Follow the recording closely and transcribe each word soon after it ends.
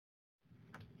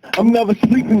I'm never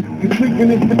sleeping, cause sleeping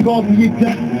is the cause of your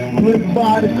death. Live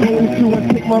by the code too, I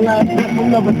take my last breath. I'm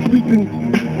never sleeping.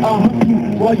 I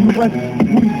hustle while you rest.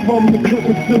 We from the clip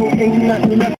still ain't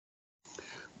nothing left.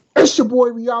 It's your boy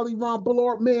Reality Ron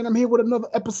Bullard, man. I'm here with another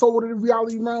episode of the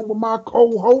Reality Round with my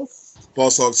co-host.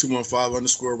 Boss Hog 215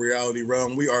 underscore Reality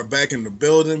Realm. We are back in the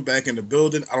building, I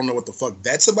don't know what the fuck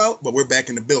that's about, but we're back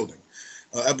in the building.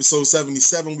 Episode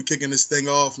 77, we kicking this thing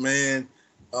off, man.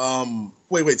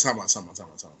 Wait, time out.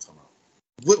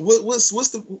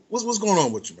 What's going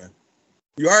on with you, man?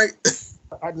 You all right?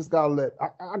 I just gotta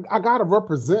I gotta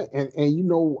represent, and you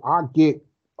know, I get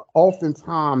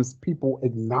oftentimes people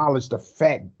acknowledge the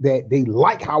fact that they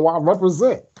like how I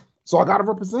represent, so I gotta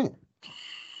represent.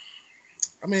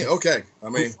 I mean, okay. I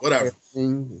mean, whatever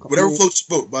floats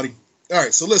your boat, buddy. All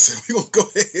right, so listen, we're gonna go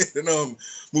ahead and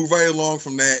move right along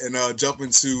from that and jump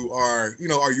into our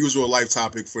usual life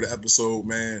topic for the episode,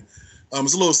 man.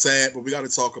 It's a little sad, but we got to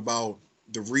talk about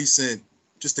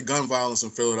the gun violence in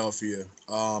Philadelphia.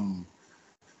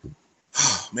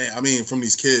 Man, I mean, from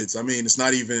these kids. I mean, it's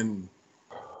not even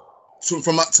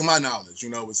to my knowledge,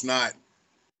 it's not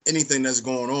anything that's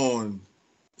going on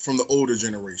from the older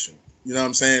generation. You know what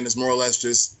I'm saying? It's more or less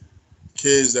just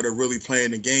kids that are really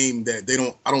playing the game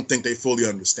that I don't think they fully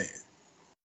understand.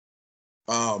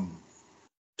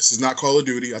 This is not Call of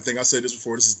Duty. I think I said this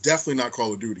before. This is definitely not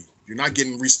Call of Duty. You're not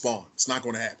getting respawn. It's not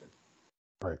going to happen.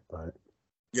 Right.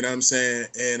 You know what I'm saying?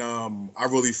 And I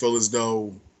really feel as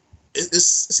though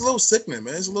it's a little sickening,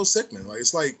 man. It's a little sickening. Like,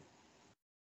 it's like,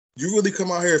 you really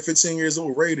come out here at 15 years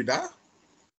old ready to die?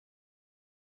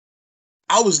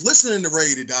 I was listening to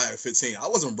Ready to Die at 15. I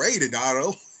wasn't ready to die,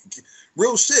 though.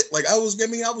 Real shit. Like, I was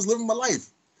living my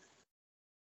life.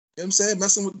 You know what I'm saying?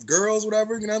 Messing with girls,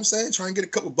 whatever, you know what I'm saying? Trying to get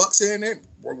a couple bucks here and there,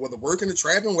 whether working or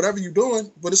trapping, whatever you're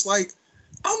doing. But it's like,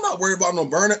 I'm not worried about no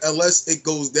burner unless it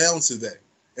goes down to that.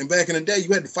 And back in the day,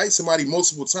 you had to fight somebody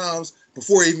multiple times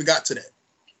before it even got to that.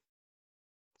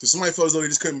 So somebody felt as though they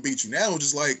just couldn't beat you. Now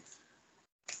it's just like,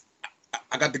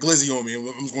 I got the glizzy on me and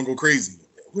I'm just going to go crazy.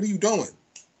 What are you doing?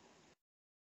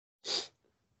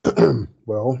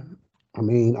 Well, I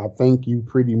mean, I think you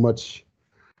pretty much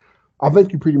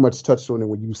touched on it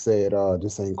when you said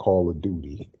this ain't Call of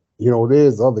Duty. You know,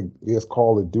 there's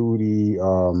Call of Duty,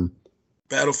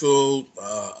 Battlefield,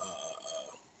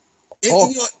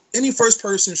 any first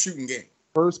person shooting game.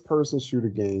 First person shooter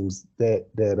games that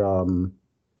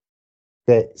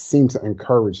seem to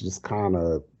encourage this kind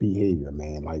of behavior,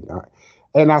 man. Like,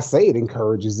 I say it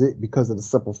encourages it because of the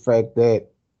simple fact that,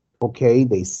 okay,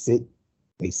 they sit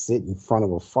in front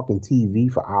of a fucking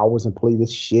TV for hours and play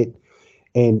this shit.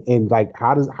 And like,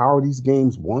 how are these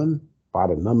games won? By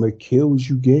the number of kills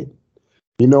you get?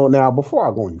 You know, now,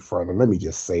 before I go any further, let me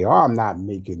just say, I'm not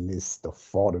making this the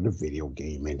fault of the video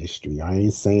game industry. I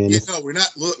ain't saying this. No, we're not.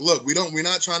 Look, we're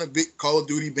not trying to be Call of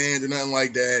Duty banned or nothing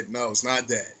like that. No, it's not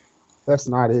that. That's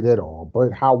not it at all.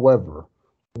 But however,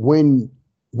 when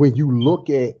you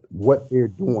look at what they're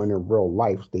doing in real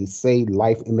life, they say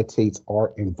life imitates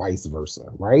art and vice versa,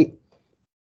 right?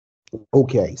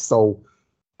 Okay, so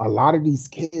a lot of these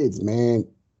kids, man,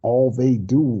 all they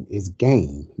do is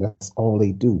game. That's all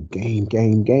they do. Game.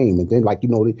 And then, like,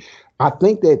 I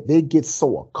think that they get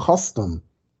so accustomed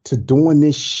to doing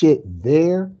this shit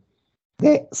there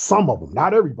that some of them,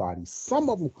 not everybody, some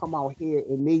of them come out here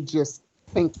and they just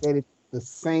think that it's the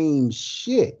same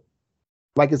shit.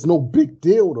 Like, it's no big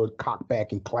deal to cock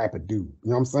back and clap a dude.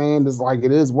 You know what I'm saying? It's like,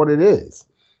 it is what it is.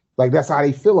 Like, that's how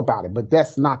they feel about it. But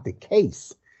that's not the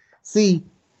case. See,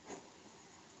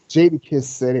 Jadakiss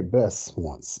said it best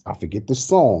once. I forget the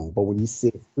song, but when he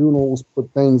said funerals put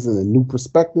things in a new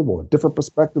perspective or a different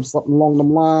perspective, something along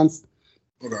them lines.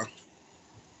 Okay.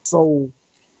 So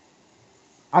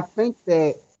I think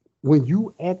that when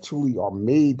you actually are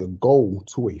made to go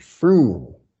to a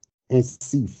funeral and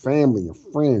see family and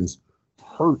friends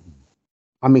hurt,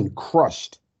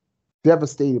 crushed,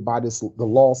 devastated by the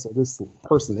loss of this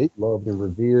person they loved and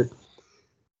revered,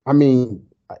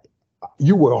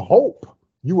 you would hope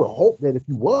that if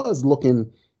you was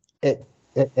looking at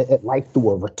life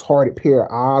through a retarded pair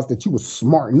of eyes, that you would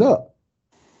smarten up.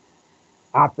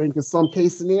 I think in some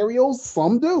case scenarios,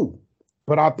 some do,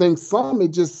 but I think some I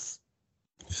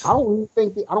don't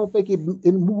think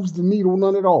it moves the needle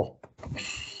none at all.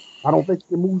 I don't think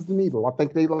it moves the needle. I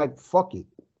think they like, fuck it.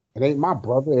 It ain't my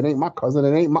brother. It ain't my cousin.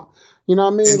 It ain't my, you know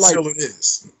what I mean? Until it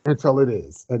is. Until it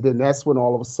is. And then that's when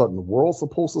all of a sudden the world's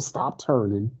supposed to stop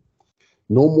turning.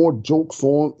 No more jokes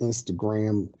on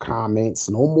Instagram comments.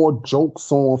 No more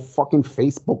jokes on fucking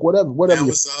Facebook, whatever. Now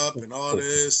what's up and all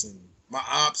this and my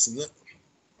ops and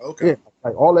okay. Yeah,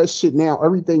 like all that shit now,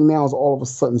 everything now is all of a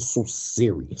sudden so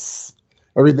serious.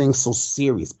 Everything's so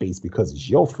serious based because it's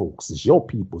your folks, it's your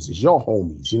peoples, it's your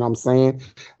homies. You know what I'm saying?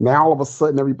 Now all of a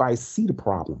sudden everybody see the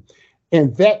problem.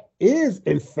 And that is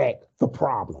in fact the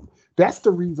problem. That's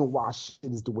the reason why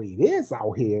shit is the way it is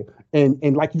out here.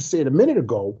 And like you said a minute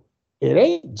ago, it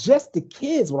ain't just the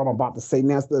kids, what I'm about to say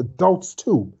now, it's the adults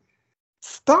too.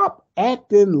 Stop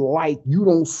acting like you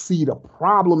don't see the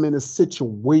problem in a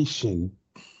situation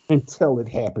until it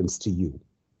happens to you.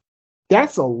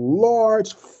 That's a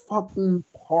large fucking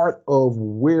part of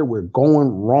where we're going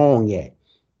wrong at.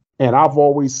 And I've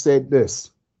always said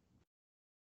this.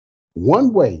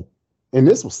 One way, and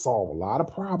this will solve a lot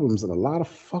of problems and a lot of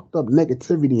fucked up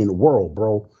negativity in the world,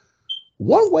 bro.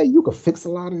 One way you can fix a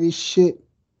lot of this shit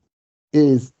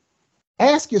is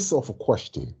ask yourself a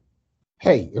question.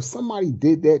 Hey, if somebody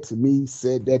did that to me,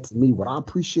 said that to me, would I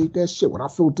appreciate that shit? Would I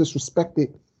feel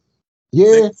disrespected?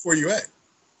 Yeah. Before you act.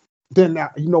 Then now,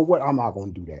 you know what? I'm not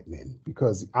going to do that, man,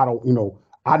 because I don't,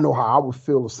 I know how I would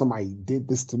feel if somebody did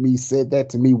this to me, said that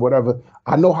to me, whatever.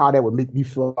 I know how that would make me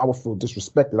feel. I would feel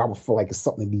disrespected. I would feel like it's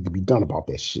something that needs to be done about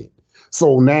that shit.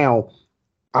 So now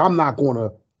I'm not going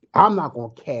to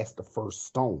cast the first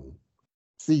stone.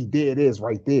 See, there it is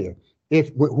right there.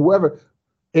 If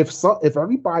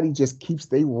everybody just keeps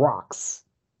their rocks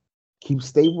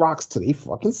to their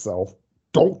fucking self,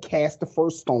 don't cast the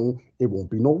first stone, it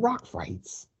won't be no rock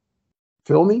fights.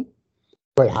 Feel me?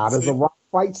 But how does a rock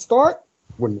fight start?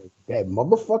 When that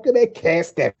motherfucker that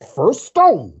cast that first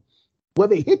stone,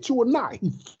 whether it hit you or not, he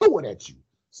threw it at you.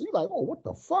 So you're like, oh, what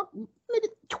the fuck?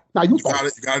 Nigga. Now you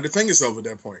gotta defend yourself at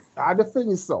that point. Gotta defend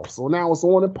yourself. So now it's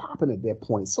on and popping at that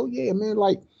point. So yeah, man,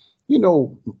 like, we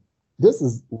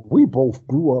both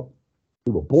grew up,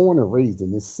 we were born and raised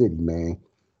in this city, man.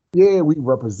 Yeah, we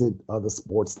represent other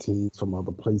sports teams from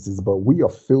other places, but we are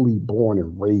Philly born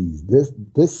and raised.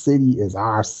 This city is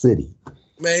our city.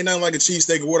 Man, ain't nothing like a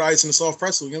cheesesteak, water ice, and a soft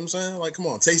pretzel. You know what I'm saying? Like, come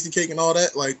on, tasty cake and all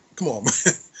that. Like, come on,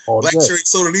 man. Black cherry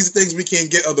soda. These are things we can't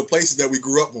get other places that we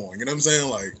grew up on. You know what I'm saying?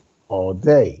 Like, all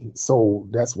day. So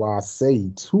that's why I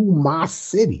say to my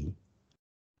city,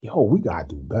 yo, we gotta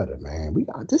do better, man.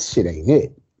 This shit ain't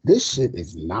it. This shit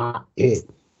is not it.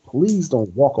 Please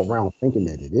don't walk around thinking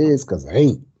that it is, because it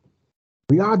ain't.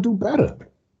 We gotta do better.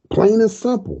 Plain and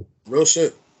simple. Real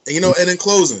shit. And and in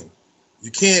closing,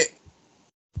 you can't.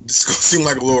 This is gonna seem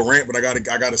like a little rant, but I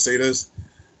gotta say this.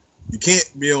 You can't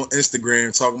be on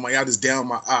Instagram talking about I just down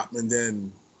my op and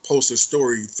then post a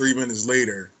story 3 minutes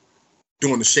later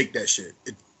doing the shake that shit.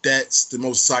 That's the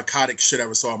most psychotic shit I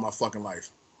ever saw in my fucking life.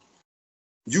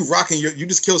 You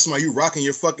just killed somebody. You rocking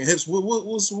your fucking hips.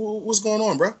 What's going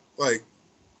on, bro? Like,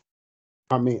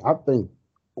 I mean, I think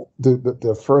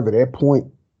the further that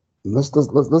point, let's go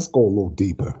a little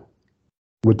deeper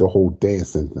with the whole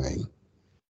dancing thing.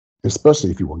 Especially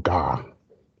if you're a guy.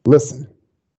 Listen,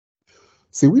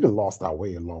 see, we done lost our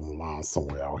way along the line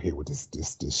somewhere out here with this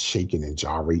shaking and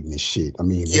gyrating and shit. I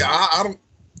mean, yeah, I don't.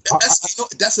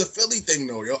 That's a Philly thing,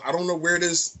 though, yo. I don't know where it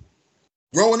is.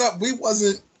 Growing up, we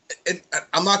wasn't. And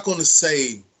I'm not going to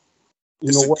say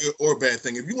it's a good or bad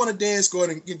thing. If you want to dance, go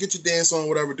ahead and get your dance on,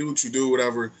 whatever. Do what you do,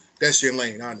 whatever. That's your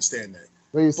lane. I understand that.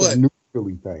 It's a new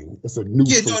Philly thing. It's a new.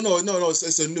 Yeah, no.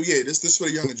 It's a new. Yeah, this for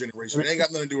the younger generation. It ain't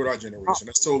got nothing to do with our generation.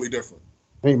 That's totally different.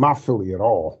 Ain't my Philly at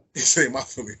all. It ain't my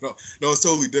Philly at all. No, it's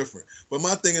totally different. But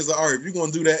my thing is, like, all right, if you're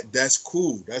gonna do that, that's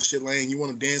cool. That's your lane. You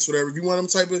want to dance, whatever. If you want them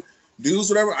type of dudes,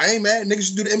 whatever. I ain't mad. Niggas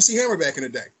used to do the MC Hammer back in the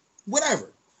day. Whatever.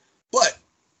 But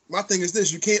my thing is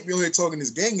this: you can't be on here talking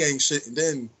this gang shit, and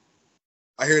then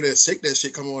I hear that shake that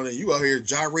shit come on, and you out here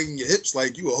gyrating your hips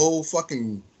like you a whole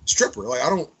fucking stripper. Like,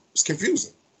 it's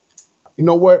confusing. You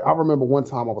know what? I remember one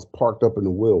time I was parked up in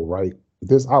the wheel, right?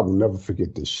 I will never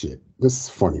forget this shit. This is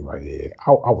funny right here.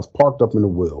 I was parked up in the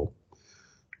wheel,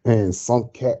 and some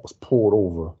cat was pulled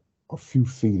over a few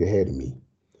feet ahead of me.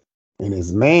 And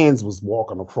his mans was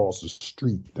walking across the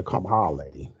street to come holler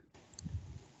at him.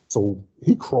 So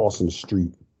he crossing the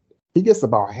street. He gets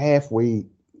about halfway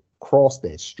across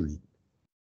that street.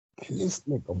 And this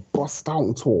nigga bust out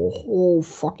into a whole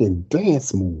fucking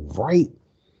dance move, right?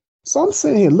 So I'm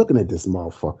sitting here looking at this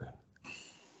motherfucker.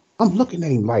 I'm looking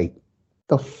at him like,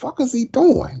 the fuck is he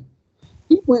doing?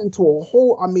 He went into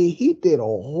he did a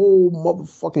whole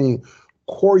motherfucking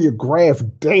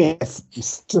choreographed dance. He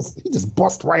just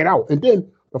bust right out. And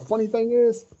then the funny thing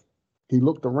is, he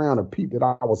looked around and peeped that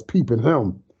I was peeping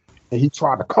him. And he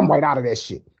tried to come right out of that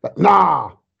shit. Like,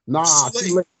 nah,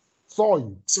 too late. Saw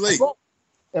you. Too late.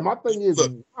 And my thing is,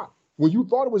 when you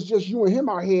thought it was just you and him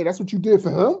out here, that's what you did for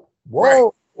him? Whoa.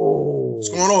 Right. What's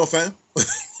going on, fam?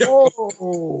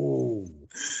 Whoa.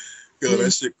 Yo,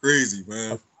 that shit crazy,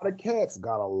 man. of cats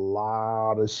got a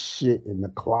lot of shit in the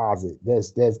closet.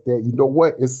 That's that. You know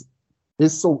what? It's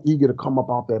so eager to come up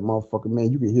out that motherfucker,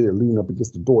 man. You can hear it leaning up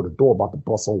against the door about to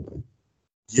bust open.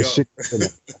 The Yo, shit in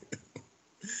it.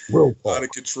 Real out talk.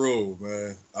 of control,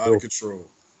 man. Out Real. of control.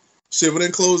 Shit, but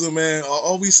in closing, man,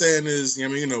 all we saying is, I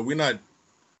mean, you know, we're not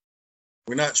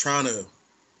trying to,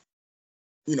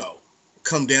 you know,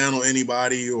 come down on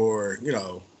anybody or, you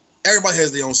know, everybody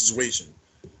has their own situation.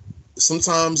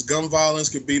 Sometimes gun violence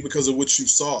could be because of what you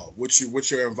saw, what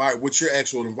your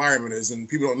actual environment is, and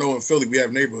people don't know in Philly we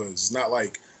have neighborhoods. It's not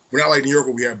like we're not like New York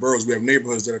where we have boroughs. We have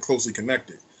neighborhoods that are closely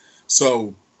connected.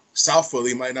 So South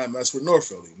Philly might not mess with North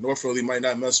Philly. North Philly might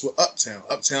not mess with Uptown.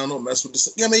 Uptown don't mess with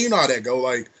the. Yeah, I mean, you know how that go.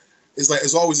 Like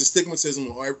it's always a stigmatism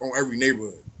on every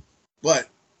neighborhood, but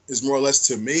it's more or less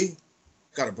to me.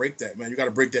 You got to break that, man. You got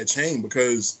to break that chain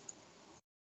because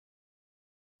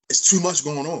it's too much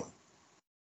going on.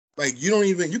 Like you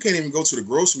can't even go to the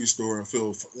grocery store and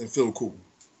feel cool.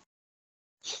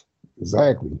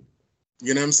 Exactly.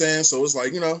 You know what I'm saying? So it's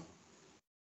like, you know,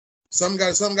 something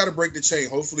got to break the chain.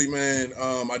 Hopefully, man.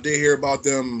 I did hear about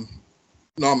them.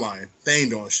 No, I'm lying. They ain't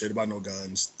doing shit about no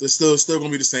guns. They're still gonna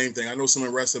be the same thing. I know some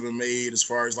arrests have been made as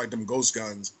far as like them ghost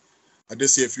guns. I did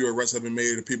see a few arrests have been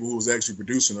made of people who was actually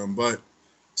producing them, but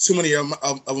too many of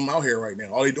them out here right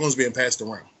now. All they doing is being passed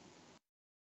around.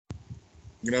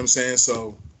 You know what I'm saying?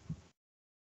 So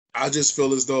I just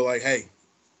feel as though like, hey,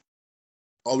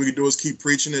 all we can do is keep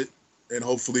preaching it, and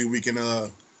hopefully we can.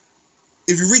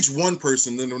 If you reach one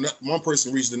person, then one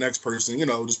person reaches the next person. You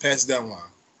know, just pass it down the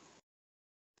line.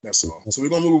 That's all. So we're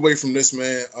gonna move away from this,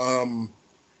 man.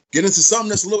 Get into something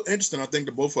that's a little interesting, I think,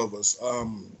 to both of us.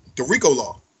 The RICO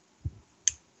law.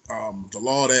 The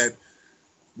law that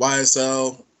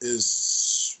YSL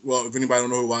is, well, if anybody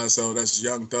don't know who YSL, that's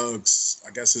Young Thug's,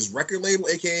 I guess, his record label,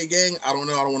 aka gang. I don't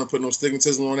know. I don't want to put no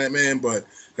stigmatism on that man, but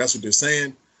that's what they're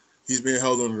saying. He's being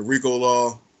held under the RICO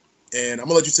law. And I'm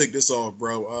gonna let you take this off,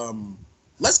 bro.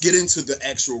 Let's get into the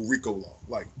actual RICO law.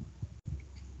 Like,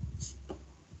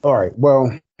 all right.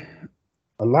 Well,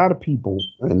 a lot of people,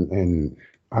 and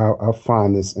I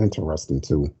find this interesting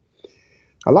too.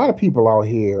 A lot of people out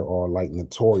here are like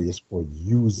notorious for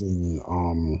using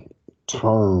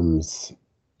terms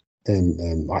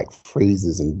and like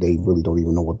phrases, and they really don't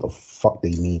even know what the fuck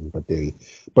they mean, but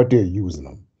they're using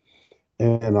them.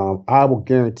 And I will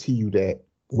guarantee you that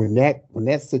when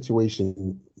that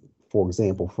situation, for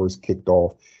example, first kicked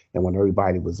off, and when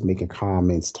everybody was making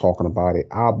comments talking about it,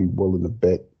 I'll be willing to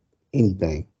bet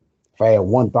anything. If I had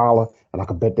 $1 and I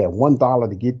could bet that $1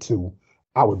 to get two,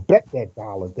 I would bet that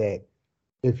dollar that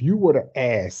if you were to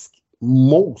ask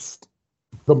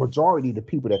the majority of the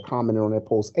people that commented on that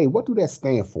post, hey, what do that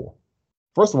stand for?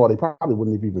 First of all, they probably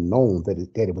wouldn't have even known that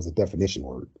it was a definition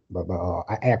word,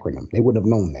 an acronym. They wouldn't have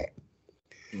known that.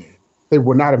 They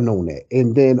would not have known that.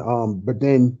 And then, but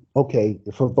then, okay,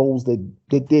 for those that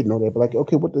did know, they'd be like,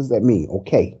 okay, what does that mean?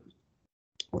 Okay,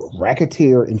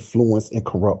 Racketeer, Influence, and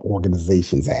Corrupt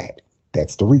Organizations Act.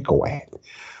 That's the RICO Act.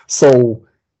 So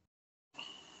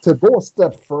to go a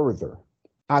step further,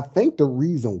 I think the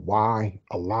reason why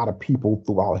a lot of people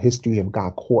throughout history have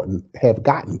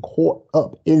gotten caught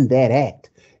up in that act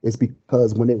is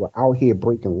because when they were out here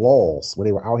breaking laws, when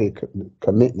they were out here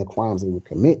committing the crimes they were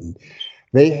committing,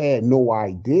 they had no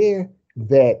idea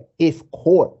that if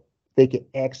caught, they could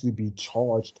actually be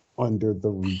charged under the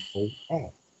RICO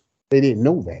Act. They didn't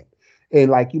know that. And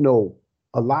like, you know,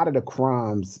 a lot of the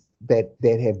crimes that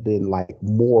have been like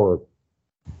more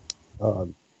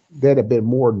that have been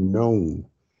more known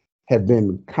have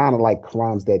been kind of like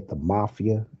crimes that the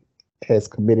mafia has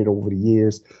committed over the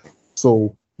years.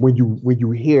 So when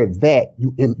you hear that,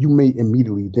 you may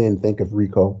immediately then think of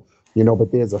RICO, you know.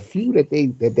 But there's a few that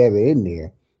are in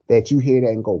there that you hear that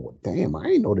and go, well, damn, I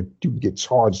didn't know that you can get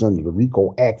charged under the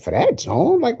RICO Act for that,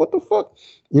 John. Like, what the fuck?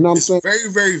 You know what I'm saying? Very,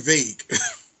 very vague.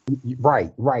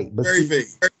 Right. But very vague.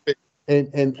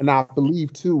 And I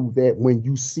believe too that when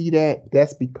you see that,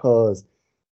 that's because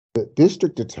the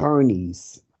district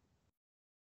attorneys,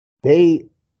 they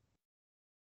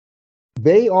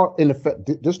are in effect,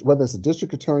 just whether it's a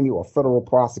district attorney or a federal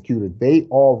prosecutor, they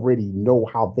already know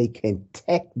how they can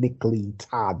technically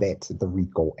tie that to the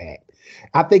RICO Act.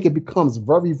 I think it becomes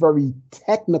very, very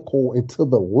technical and to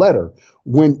the letter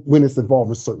when it's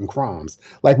involving certain crimes,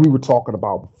 like we were talking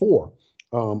about before.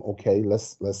 Okay,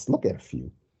 let's look at a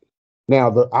few. Now,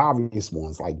 the obvious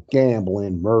ones like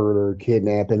gambling, murder,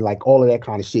 kidnapping, like all of that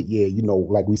kind of shit. Yeah, you know,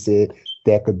 like we said,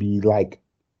 that could be like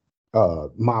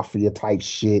mafia type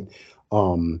shit.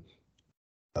 Yeah,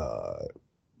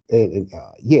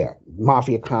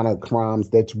 mafia kind of crimes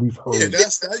that we've heard. Yeah,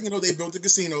 that's that. You know, they built the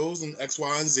casinos and X,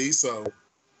 Y, and Z. So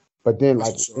But then, That's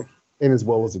like, for sure. and as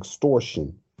well as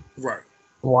extortion, Right.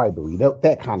 bribery,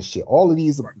 that kind of shit. All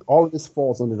of this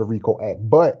falls under the RICO Act.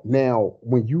 But now,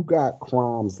 when you got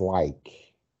crimes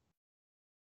like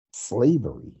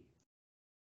slavery,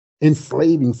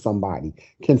 enslaving somebody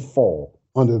can fall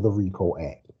under the RICO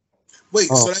Act. Wait,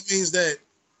 Um, so that means that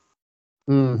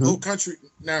mhm, no country.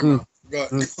 Never mm, mind. Go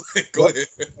ahead. mm. Go Yep,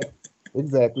 ahead.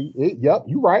 exactly. Yep,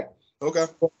 you're right. Okay.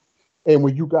 And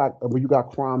when you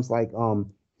got crimes like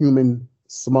human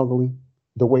smuggling,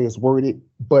 the way it's worded,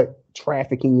 but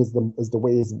trafficking is the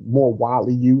way it's more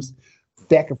widely used.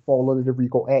 That could fall under the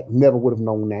RICO Act. Never would have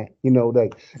known that,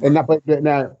 that, and Right. not. But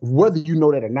now, whether you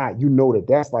know that or not, you know that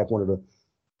that's like one of the.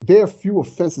 There are few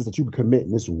offenses that you can commit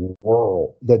in this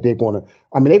world that they're gonna.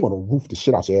 I mean, they're gonna roof the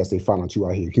shit out your ass. They find out you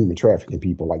out here human trafficking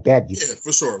people like that. Yeah,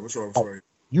 for sure. For sure. For sure.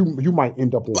 You might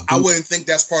end up But on. I wouldn't think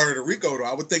that's part of the RICO though.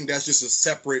 I would think that's just a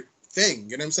separate thing.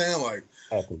 You know what I'm saying? Like,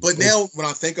 but now when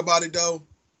I think about it though,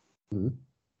 Mhm.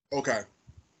 okay,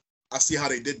 I see how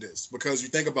they did this because you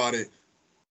think about it,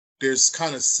 there's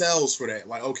kind of cells for that.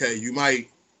 Like, okay, you might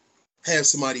have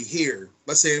somebody here,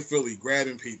 let's say in Philly,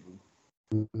 grabbing people,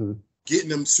 Mhm. getting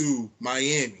them to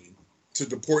Miami to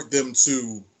deport them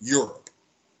to Europe.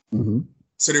 Mhm.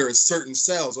 So there are certain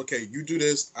cells. Okay, you do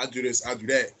this, I do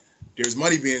that. There's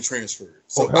money being transferred.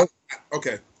 So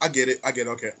Okay. I get it.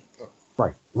 Okay,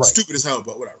 Right. stupid as hell,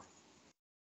 but whatever.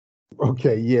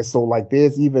 Okay, yeah. So like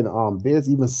there's even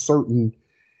certain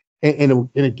and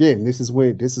again, this is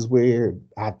where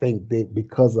I think that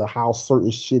because of how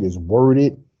certain shit is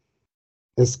worded,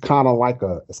 it's kind of like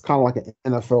an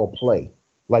NFL play.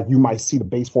 Like you might see the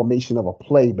base formation of a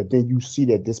play, but then you see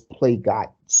that this play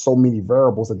got so many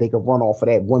variables that they can run off of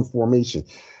that one formation.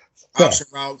 Option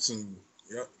routes and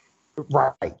yep.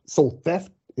 Right. So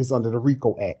theft is under the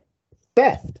RICO Act.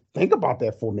 Theft. Think about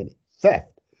that for a minute. Theft.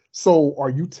 So are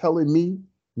you telling me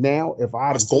now if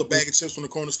I stole a bag of chips from the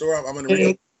corner store, I'm in the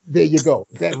RICO? There you go.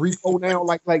 That RICO now,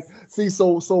 see,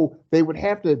 so they would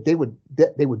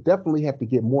definitely have to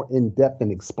get more in depth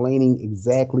in explaining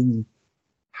exactly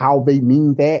how they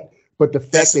mean that. But the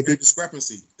fact that their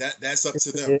discrepancy, that's up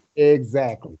to them.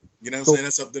 Exactly. You know what I'm saying?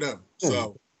 That's up to them.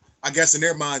 So I guess in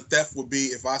their mind, theft would be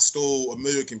if I stole 1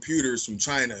 million computers from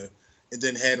China and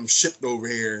then had them shipped over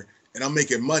here and I'm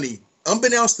making money,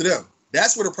 unbeknownst to them.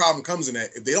 That's where the problem comes in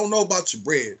at. If they don't know about your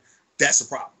bread, that's a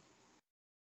problem.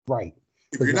 Right.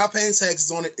 If you're not paying taxes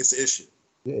on it, it's an issue.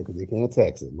 Yeah, because they can't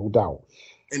tax it, no doubt.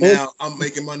 And now I'm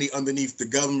making money underneath the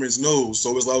government's nose.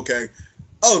 So it's like, okay,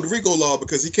 the RICO law,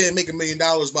 because he can't make $1 million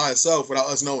by himself without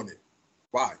us knowing it.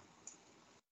 Why?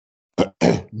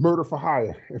 Murder for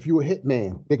hire. If you're a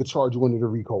hitman, they could charge you under the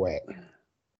RICO Act.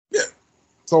 Yeah.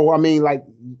 So I mean, like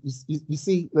you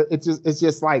see, it's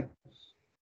just like,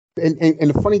 and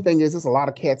the funny thing is, there's a lot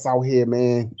of cats out here,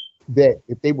 man, that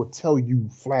if they would tell you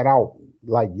flat out,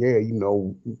 like, yeah,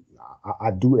 I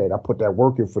do that. I put that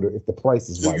work in if the price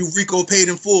is right. You RICO paid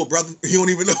in full, brother. You don't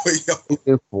even know it, yo.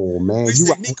 In full, man. You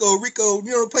said RICO,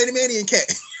 you don't pay the Manny and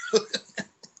cat.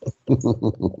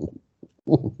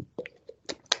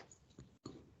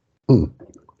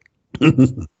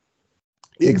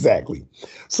 Exactly.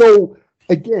 So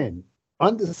again,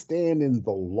 understanding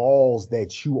the laws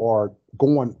that you are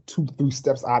going 2-3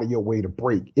 steps out of your way to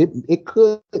break, it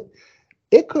could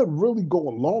really go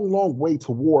a long way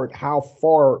toward how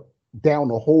far down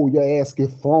the hole your ass get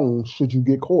thrown should you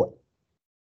get caught.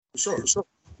 Sure.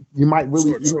 You might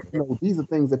really, Sure. These are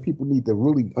things that people need to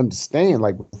really understand.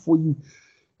 Like before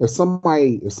if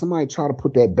somebody try to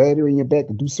put that battery in your back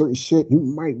to do certain shit, you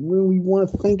might really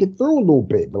want to think it through a little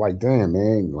bit. But like, damn,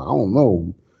 man, I don't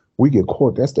know. We get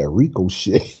caught. That's that RICO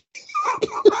shit.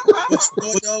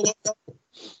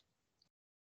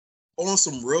 On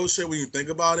some real shit, when you think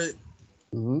about it,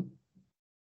 Mm-hmm.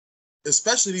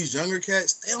 especially these younger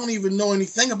cats, they don't even know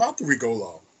anything about the RICO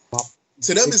law.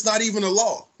 To them, it's not even a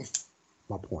law.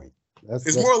 My point.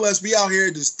 It's more or less we out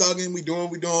here just thugging, we doing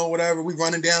whatever, we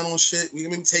running down on shit, we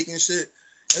been taking shit,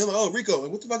 and they're like, oh, RICO,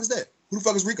 like, what the fuck is that? Who the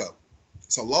fuck is RICO?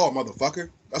 It's a law, motherfucker.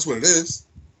 That's what it is.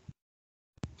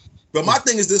 But my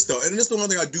thing is this though, and this is the one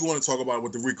thing I do want to talk about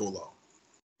with the RICO law.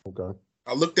 Okay.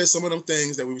 I looked at some of them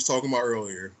things that we was talking about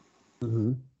earlier.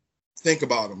 Mm-hmm. Think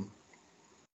about them.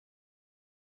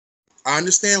 I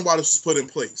understand why this was put in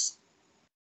place.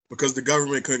 Because the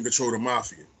government couldn't control the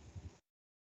mafia.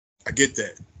 I get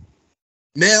that.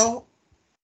 Now,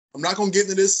 I'm not going to get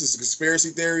into this. It's a conspiracy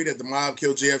theory that the mob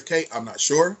killed JFK. I'm not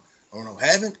sure. I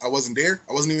haven't. I wasn't there.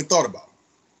 I wasn't even thought about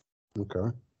it.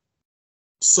 Okay.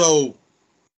 So,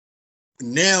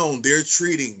 now they're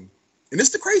treating, and this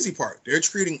is the crazy part, they're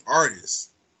treating artists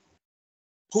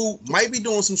who might be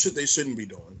doing some shit they shouldn't be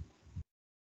doing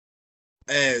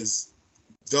as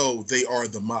though they are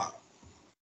the mob.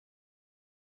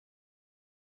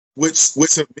 Which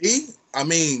to me, I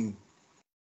mean,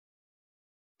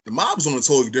 the mob's on a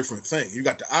totally different thing. You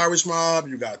got the Irish mob,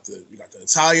 you got the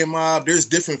Italian mob. There's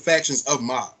different factions of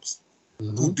mobs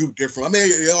who do different. I mean,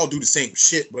 they all do the same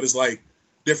shit, but it's like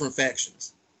different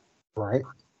factions. Right.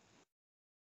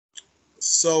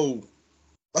 So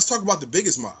let's talk about the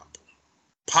biggest mob,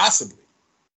 possibly,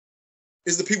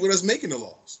 is the people that's making the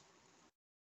laws.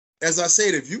 As I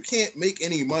said, if you can't make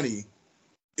any money,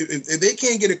 if they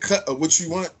can't get a cut of what you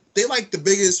want, they like the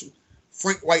biggest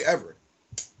Frank White ever.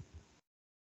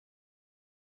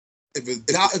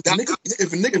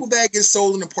 If a nickel bag gets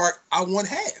sold in the park, I want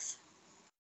half.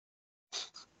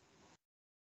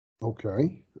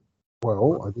 Okay.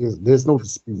 Well, there's no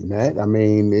disputing that. I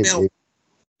mean,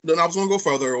 then I was going to go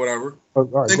further or whatever.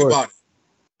 Right, think about it.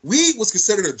 Weed was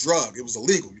considered a drug. It was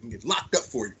illegal. You can get locked up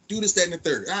for it. Do this, that, and the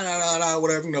third.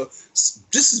 Whatever. You know,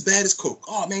 just as bad as coke.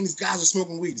 Oh man, these guys are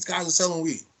smoking weed. These guys are selling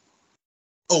weed.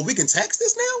 Oh, we can tax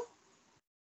this now?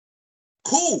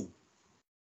 Cool.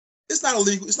 It's not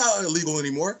illegal. It's not illegal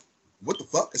anymore. What the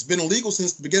fuck? It's been illegal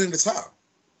since the beginning of time.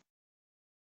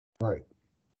 Right.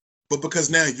 But because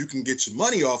now you can get your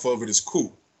money off of it, it's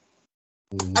cool.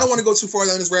 I don't want to go too far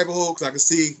down this rabbit hole because I can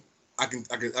see I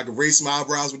can raise some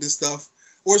eyebrows with this stuff.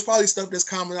 Or it's probably stuff that's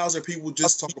common out that people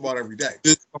just talk about every day.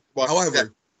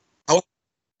 However,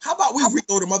 how about we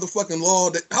RICO the motherfucking law?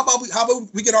 How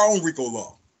about we get our own RICO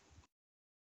law?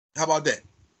 How about that?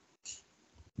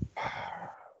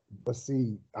 But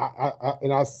see,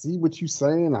 I see what you're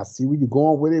saying. I see where you're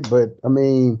going with it. But I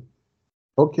mean,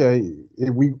 okay,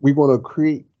 if we're gonna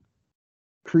create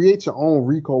your own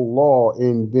RICO law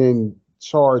and then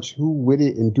charge who with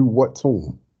it and do what to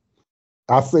them.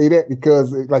 I say that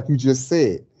because, like you just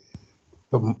said,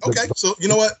 so you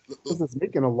know what? That's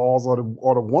making the laws are the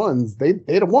ones. They're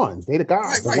the ones. They the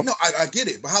guys. Right. No, I get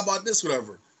it. But how about this?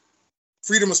 Whatever.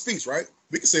 Freedom of speech, right?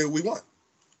 We can say what we want.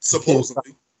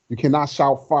 Supposedly. You cannot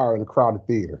shout fire in a crowded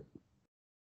theater.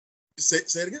 Say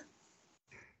it again.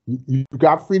 You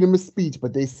got freedom of speech,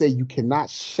 but they say you cannot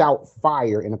shout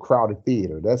fire in a crowded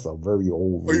theater. That's a very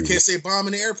old rule. Or you can't say bomb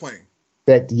in the airplane.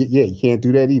 You can't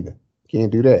do that either.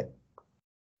 Can't do that.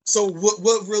 So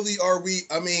what really are we?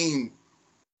 I mean,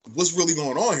 what's really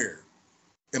going on here?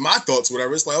 In my thoughts,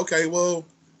 whatever. It's like, okay, well,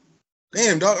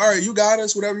 damn, dog. All right, you got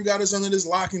us. Whatever, you got us under this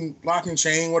lock and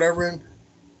chain, whatever.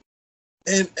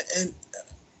 And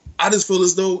I just feel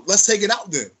as though let's take it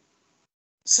out then.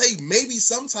 Say maybe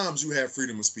sometimes you have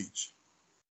freedom of speech.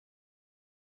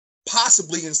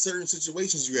 Possibly in certain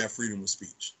situations you have freedom of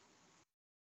speech.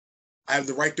 I have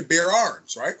the right to bear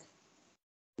arms, right?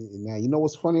 Now you know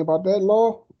what's funny about that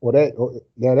law?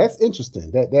 That's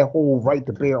interesting. That whole right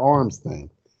to bear arms thing.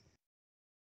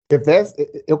 If that's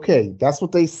okay, that's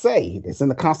what they say. It's in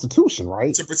the Constitution,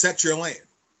 right? To protect your land.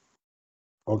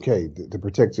 Okay, to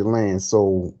protect your land.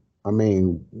 So I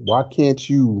mean, why can't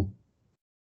you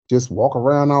just walk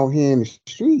around out here in the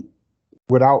street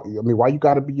without? I mean, why you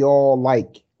got to be all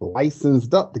like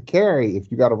licensed up to carry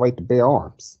if you got a right to bear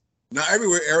arms? Not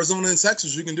everywhere. Arizona and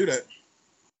Texas, you can do that.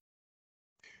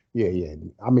 Yeah.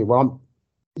 I mean,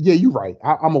 you're right.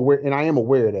 I'm aware, and I am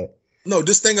aware of that. No,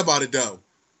 just think about it though.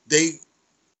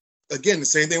 Again, the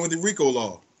same thing with the RICO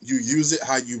law. You use it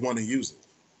how you want to use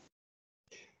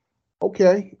it.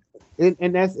 Okay.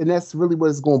 And that's really what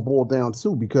it's going to boil down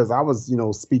to, because I was,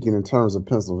 speaking in terms of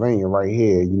Pennsylvania right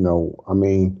here, I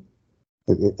mean,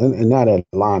 and now that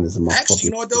line is in my actually,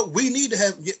 you know what though? We need to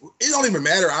have, it don't even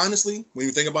matter, honestly. When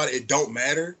you think about it, it don't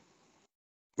matter.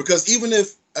 Because even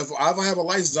if I have a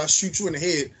license, I shoot you in the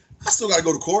head, I still got to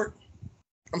go to court.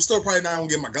 I'm still probably not going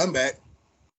to get my gun back.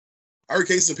 I heard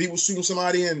cases of people shooting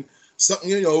somebody and something,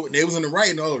 they was in the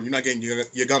right, no, you're not getting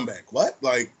your gun back. What?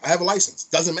 Like, I have a license.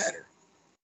 Doesn't matter.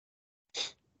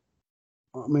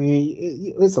 I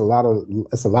mean, it's a lot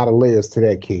of layers to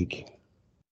that cake.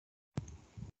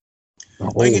 I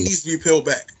think it needs to be peeled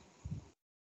back.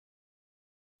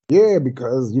 Yeah,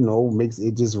 because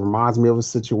it just reminds me of a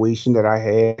situation that I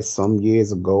had some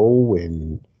years ago,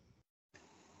 and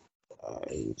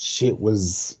shit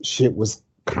was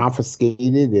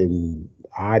confiscated, and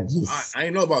I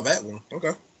didn't know about that one.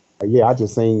 Okay. Yeah, I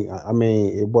just ain't. I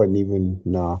mean, it wasn't even.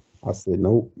 Nah. I said,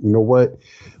 nope. You know what?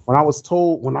 When I was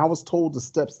told the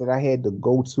steps that I had to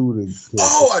go to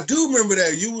I do remember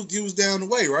that. You was down the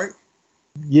way, right?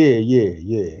 Yeah.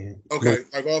 Okay,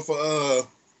 like off of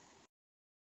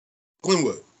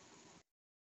Glenwood.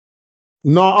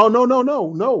 No,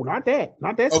 not that.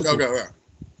 Not that situation. Okay.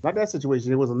 Not that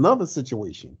situation. It was another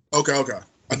situation. Okay.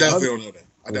 I definitely don't know that.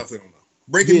 I definitely don't know.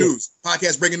 Breaking news.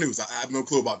 Podcast breaking news. I have no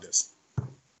clue about this.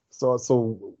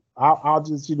 So I'll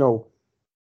just,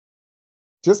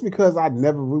 just because I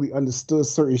never really understood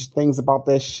certain things about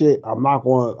that shit, I'm not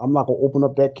gonna open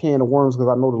up that can of worms because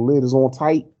I know the lid is on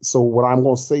tight. So what I'm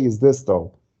gonna say is this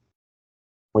though.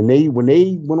 When they went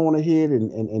on ahead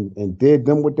and did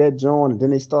them with that John, and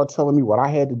then they start telling me what I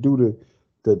had to do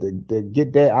to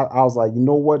get that, I was like, you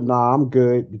know what? Nah, I'm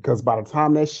good, because by the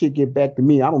time that shit get back to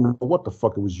me, I don't know what the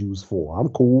fuck it was used for. I'm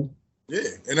cool. Yeah,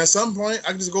 and at some point, I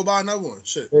can just go buy another one.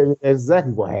 Shit.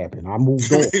 Exactly what happened. I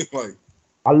moved on. Like,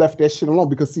 I left that shit alone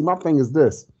because, see, my thing is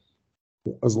this.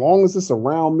 As long as it's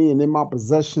around me and in my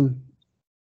possession,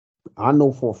 I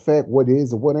know for a fact what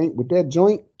is and what ain't with that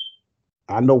joint.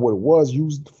 I know what it was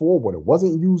used for, what it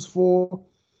wasn't used for.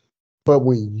 But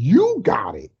when you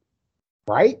got it,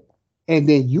 right? And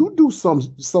then you do some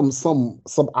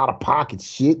out of pocket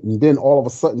shit, and then all of a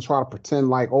sudden try to pretend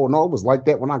like, oh no, it was like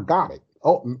that when I got it.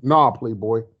 Oh, nah,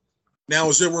 Playboy. now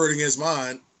it's your word against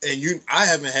mine, and I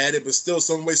haven't had it, but still,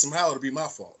 some way, somehow, it'll be my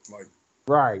fault. Like,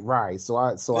 right. So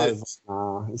I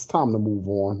it's time to move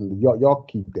on. Y'all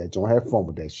keep that joint. Have fun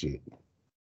with that shit.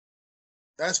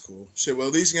 that's cool. Shit. Well,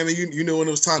 at least you know when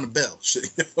it was time to bail. Shit.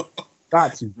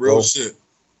 Got to, Real bro. shit.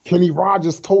 Kenny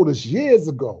Rogers told us years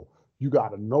ago, you got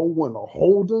to know when to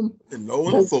hold them, And no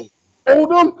one to fool. hold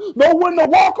them, know when to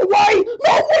walk away,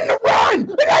 know when to run.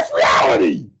 And that's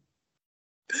reality.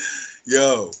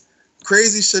 Yo,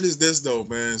 crazy shit is this though,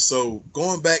 man. So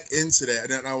going back into that,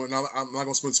 and I'm not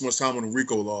gonna spend too much time on the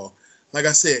RICO law. Like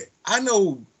I said, I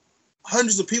know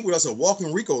hundreds of people that's a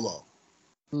walking RICO law.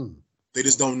 They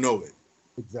just don't know it.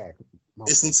 Exactly.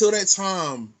 It's until that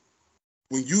time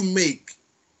when you make.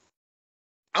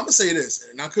 I'm gonna say this,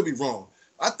 and I could be wrong.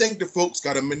 I think the folks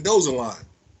got a Mendoza line.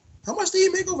 How much did he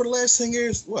make over the last 10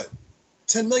 years? What?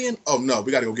 10 million? Oh no,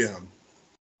 we gotta go get him.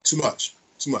 Too much.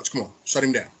 Come on, shut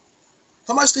him down.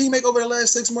 How much did he make over the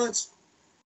last 6 months?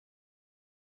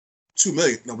 2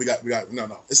 million. No, we got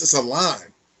no. It's just a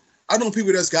line. I know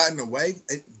people that's gotten away,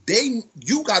 and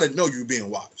you gotta know you're being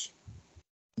watched.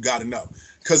 You gotta know.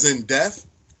 Because in death,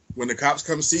 when the cops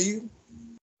come see you,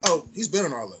 oh, he's been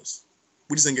on our list.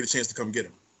 We just didn't get a chance to come get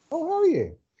him. Oh hell yeah!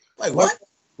 Like what?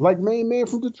 Like Main Man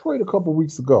from Detroit a couple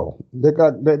weeks ago. They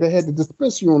had the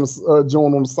dispensary on the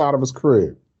joint on the side of his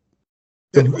crib.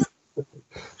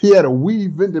 He had a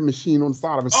weed vending machine on the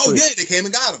side of his crib. Oh yeah, they came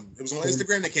and got him. It was on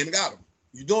Instagram. They came and got him.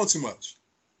 You doing too much.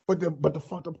 But the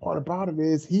fucked up part about it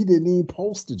is he didn't even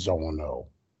post the joint though.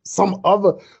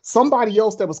 Somebody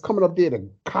else that was coming up there to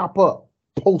cop up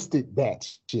posted that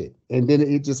shit, and then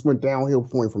it just went downhill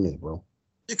point from there, bro.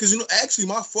 Yeah, because actually,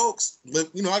 my folks live.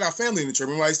 I got family in the church.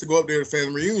 Remember, I used to go up there to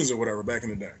family reunions or whatever back in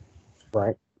the day.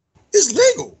 Right. It's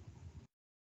legal.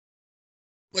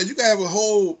 Like you can have a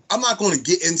whole. I'm not going to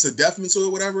get into depth into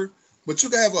it, whatever. But you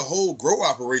can have a whole grow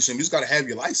operation. You just got to have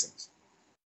your license.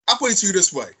 I'll put it to you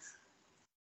this way.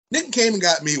 Nick came and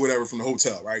got me whatever from the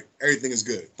hotel. Right, everything is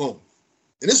good. Boom.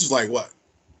 And this was like what?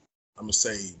 I'm gonna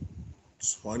say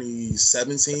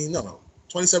 2017. No,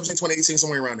 2017, 2018,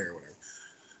 somewhere around there, whatever.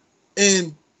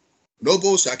 And no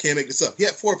bullshit, I can't make this up. He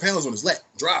had 4 pounds on his lap,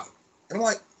 driving. And I'm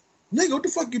like, nigga, what the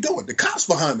fuck you doing? The cops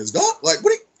behind us, dog. Like,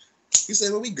 what? He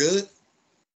said, well, we good.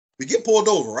 We get pulled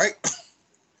over, right?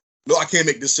 No, I can't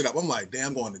make this shit up. I'm like, damn,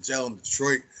 I'm going to jail in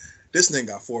Detroit. This nigga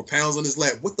got 4 pounds on his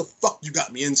lap. What the fuck you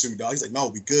got me into, dog? He's like, no,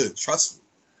 we good. Trust me.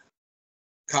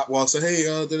 Cop walks in, hey,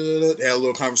 they had a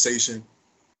little conversation.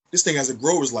 This thing has a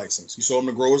grower's license. You showed him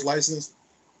the grower's license?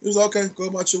 He was like, okay, go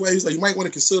about your way. He's like, you might want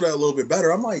to consider that a little bit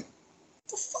better. I'm like, what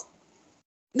the fuck?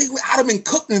 Nigga, I'd have been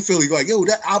cooked in Philly. Like, yo,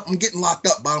 I'm getting locked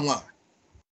up, bottom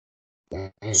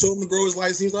line. Showed him the grower's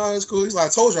license. He's like, oh, that's cool. He's like, I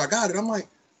told you I got it. I'm like,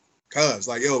 cuz,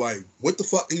 like, yo, like, what the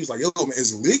fuck? He was like, yo, man,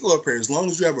 it's legal up here. As long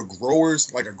as you have a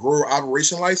grower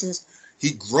operation license,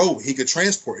 he could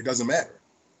transport. It doesn't matter.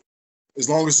 As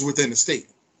long as it's within the state.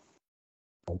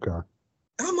 Okay.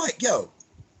 And I'm like, yo,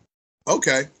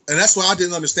 okay. And that's why I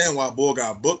didn't understand why Bull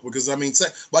got booked, because, I mean,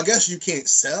 well, I guess you can't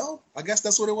sell? I guess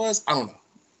that's what it was? I don't know.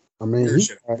 I mean,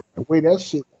 the way that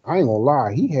shit, I ain't gonna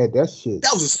lie, he had that shit.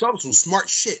 That was some smart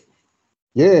shit.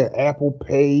 Yeah, Apple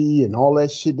Pay and all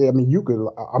that shit. I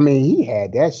mean, he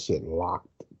had that shit locked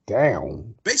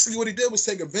down. Basically, what he did was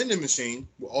take a vending machine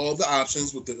with all the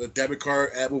options, with the debit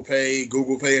card, Apple Pay,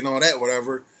 Google Pay, and all that,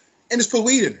 whatever, and just put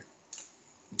weed in it.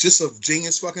 Just a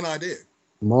genius fucking idea.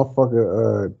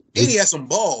 Motherfucker. And he had some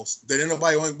balls that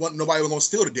nobody was gonna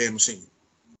steal the damn machine.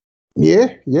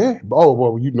 Yeah. Oh,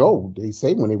 well, they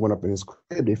say when they went up in his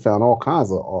crib, they found all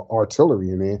kinds of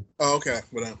artillery in there. Oh, okay.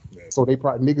 But, yeah. So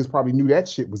niggas probably knew that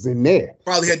shit was in there.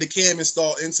 Probably had the cam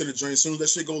installed into the joint. As soon as that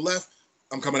shit go left,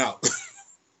 I'm coming out.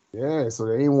 Yeah, so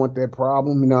they didn't want that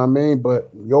problem, you know what I mean? But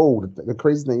yo, the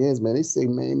crazy thing is, man, they say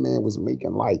man was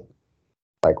making like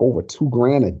over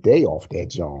 $2,000 a day off that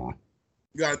John.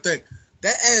 You gotta think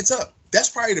that adds up. That's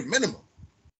probably the minimum.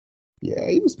 Yeah,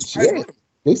 he was It's probably the yeah. minimum.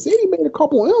 They said he made a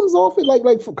couple M's off it, like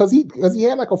because he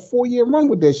had like a 4-year run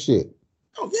with that shit.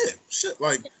 Oh yeah, shit.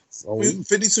 Like So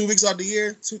 52 weeks out the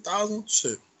year, 2,000,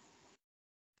 shit,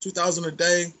 2,000 a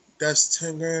day. That's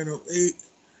 10 grand or 8.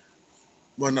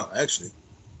 Well, no, actually,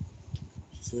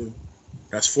 so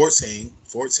that's 14,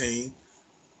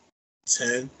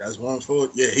 10. That's 1 4.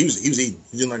 Yeah, he was eating.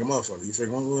 He was eating like a motherfucker. You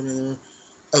figure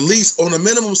at least on the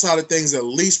minimum side of things, at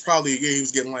least probably a year he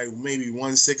was getting like maybe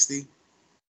 160.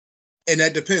 And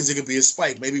that depends. It could be a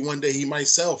spike. Maybe one day he might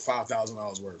sell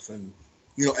 $5,000 worth, and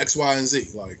X, Y, and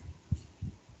Z. Like,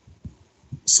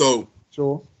 so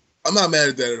sure. I'm not mad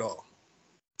at that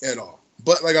at all.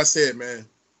 But like I said, man,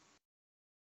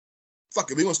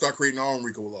 fuck it. We're gonna start creating our own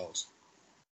RICO laws.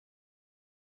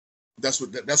 That's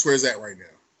where it's at right now.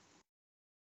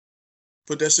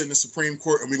 Put that shit in the Supreme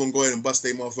Court, and we're gonna go ahead and bust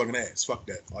their motherfucking ass. Fuck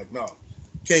that. Like, no,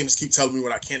 you can't just keep telling me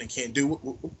what I can and can't do.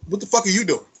 What the fuck are you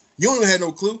doing? You don't even have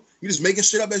no clue. You're just making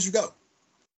shit up as you go.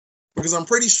 Because I'm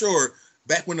pretty sure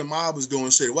back when the mob was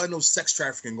doing shit, there wasn't no sex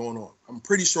trafficking going on. I'm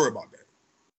pretty sure about that.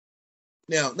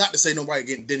 Now, not to say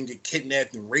nobody didn't get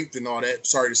kidnapped and raped and all that.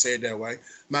 Sorry to say it that way. I'm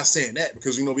not saying that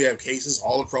because we have cases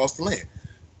all across the land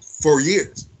for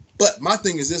years. But my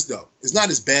thing is this though: it's not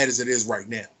as bad as it is right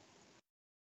now.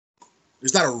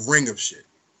 There's not a ring of shit.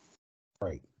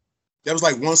 Right. That was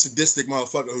like one sadistic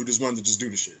motherfucker who just wanted to just do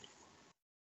the shit.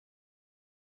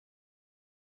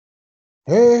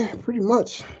 Yeah, pretty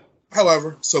much.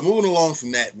 However, so moving along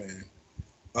from that, man,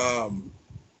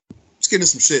 let's get into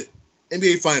some shit.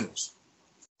 NBA Finals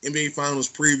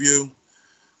preview.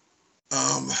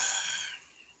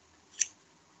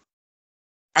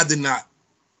 I did not.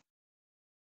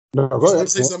 No, go ahead.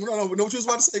 Say something. No, what you was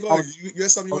about to say? Go ahead. You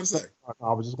had something you want to say?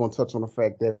 I was just going to touch on the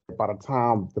fact that by the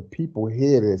time the people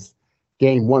hear this,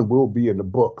 Game 1 will be in the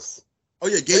books. Oh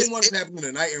yeah, Game 1 is happening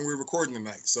tonight, and we're recording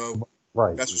tonight, so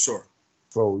right, that's for sure.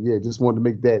 So yeah, just wanted to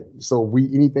make that. So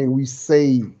anything we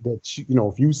say that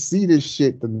if you see this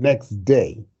shit the next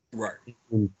day, right.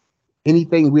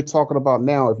 Anything we're talking about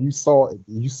now, if you saw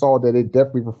that it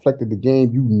definitely reflected the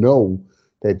game,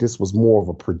 that this was more of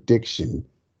a prediction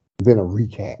than a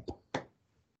recap.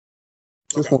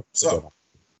 Okay. So,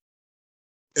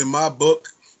 in my book,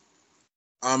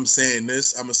 I'm saying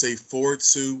this. I'm gonna say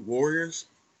 4-2 Warriors.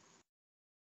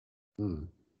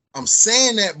 I'm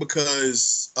saying that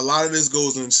because a lot of this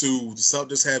goes into the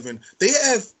Celtics they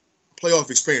have playoff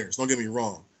experience. Don't get me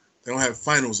wrong. They don't have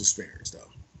finals experience though.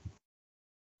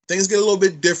 Things get a little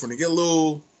bit different. They get a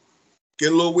little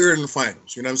weird in the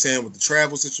finals. You know what I'm saying? With the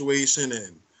travel situation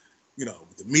and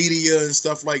with the media and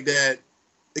stuff like that,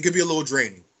 it could be a little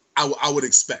draining. I would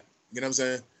expect. You know what I'm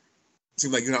saying?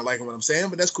 Seems like you're not liking what I'm saying,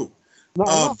 but that's cool. No,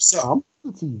 I'm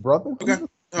to you, brother. Okay.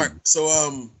 All right.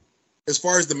 So as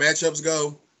far as the matchups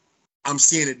go, I'm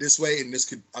seeing it this way, and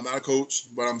I'm not a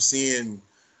coach, but I'm seeing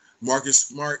Marcus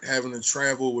Smart having to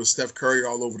travel with Steph Curry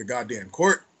all over the goddamn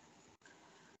court.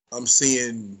 I'm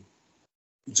seeing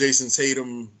Jason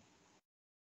Tatum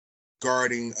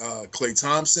guarding Klay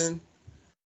Thompson.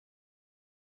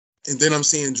 And then I'm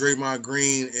seeing Draymond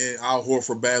Green and Al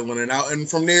Horford battling it out. And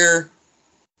from there,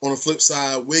 on the flip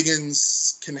side,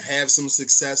 Wiggins can have some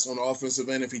success on the offensive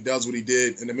end if he does what he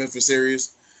did in the Memphis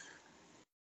series.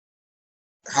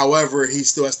 However, he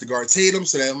still has to guard Tatum,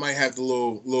 so that might have the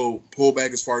little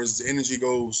pullback as far as the energy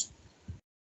goes.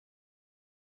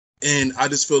 And I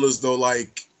just feel as though,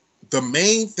 like, the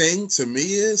main thing to me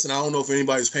is, and I don't know if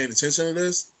anybody's paying attention to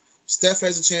this, Steph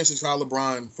has a chance to tie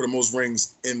LeBron for the most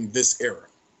rings in this era.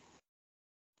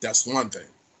 That's one thing.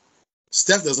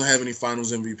 Steph doesn't have any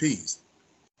finals MVPs.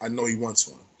 I know he wants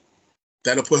one.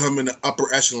 That'll put him in the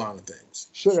upper echelon of things.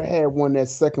 Should have had one that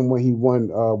second when he won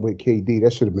with KD.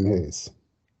 That should have been his.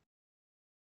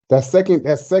 That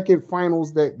second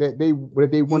finals that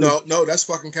they won. No, that's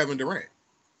fucking Kevin Durant.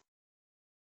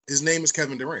 His name is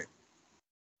Kevin Durant.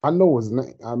 I know his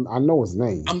name. I know his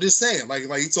name. I'm just saying, like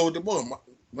he told the boy,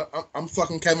 I'm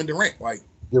fucking Kevin Durant. Like,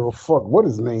 give a fuck what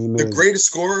his name is. The greatest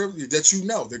scorer that you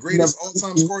know, the greatest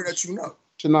all-time scorer that you know.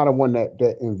 Should not have won that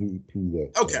MVP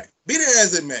yet. Okay, be that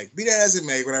as it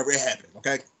may, whenever it happened.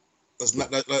 Okay, let's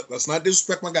not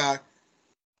disrespect my guy.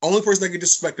 Only person that can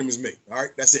disrespect him is me. All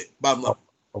right, that's it. Bottom line.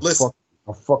 Listen,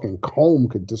 a fucking comb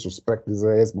could disrespect his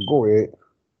ass, but go ahead.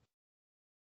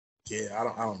 Yeah, I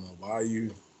don't know why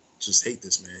you just hate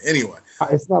this man. Anyway,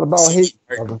 it's not about hate.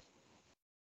 Right?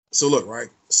 So look, right?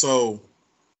 So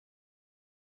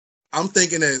I'm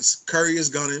thinking that Curry is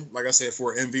gunning, like I said,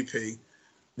 for MVP,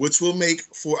 which will make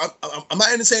for. I'm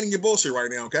not entertaining your bullshit right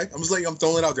now, okay? I'm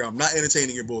throwing it out there. I'm not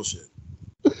entertaining your bullshit.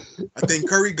 I think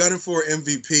Curry gunning for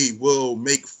MVP will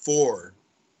make for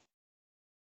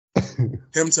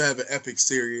him to have an epic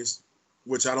series,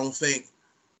 which I don't think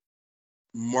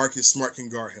Marcus Smart can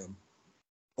guard him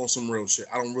on some real shit.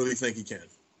 I don't really think he can.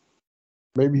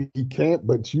 Maybe he can't,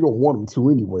 but you don't want him to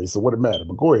anyway, so what it matter?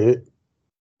 But go ahead.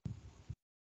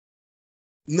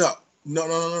 No.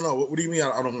 What do you mean?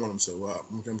 I don't want him to.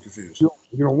 I'm confused. You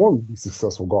don't want him to be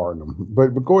successful guarding him, but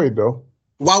go ahead though.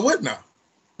 Why wouldn't I?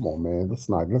 Come on, man. Let's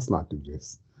not do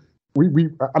this.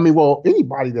 I mean, well,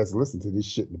 anybody that's listened to this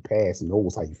shit in the past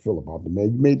knows how you feel about the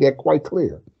man. You made that quite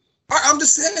clear. I'm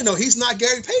just saying though, he's not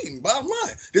Gary Payton. Bottom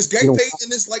line, there's Gary Payton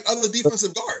and there's like other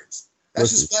defensive guards. That's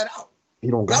just flat out.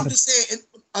 But I'm just saying.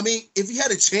 I mean, if he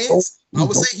had a chance, I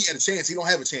would say he had a chance. He don't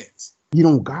have a chance. You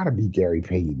don't gotta be Gary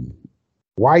Payton.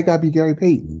 Why you gotta be Gary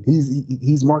Payton?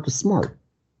 He's Marcus Smart.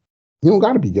 You don't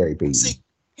gotta be Gary Payton. See,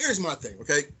 here's my thing.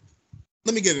 Okay,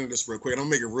 let me get into this real quick. I'm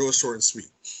gonna make it real short and sweet.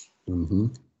 Mm-hmm.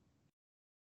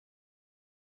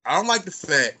 I don't like the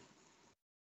fact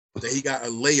that he got a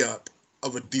layup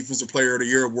of a Defensive Player of the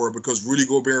Year award because Rudy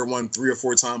Gobert won 3 or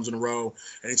 4 times in a row,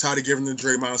 and he tried to give him to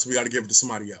Draymond, so we got to give it to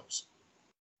somebody else.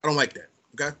 I don't like that.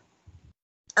 Okay,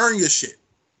 earn your shit.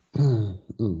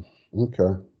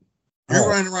 Okay. You're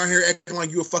running around here acting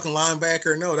like you're a fucking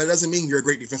linebacker. No, that doesn't mean you're a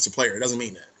great defensive player. It doesn't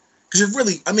mean that. Because you're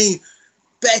really, I mean,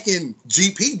 back in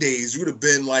GP days, you would have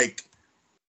been like,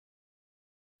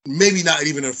 maybe not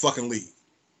even in a fucking league.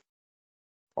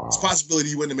 Wow. It's a possibility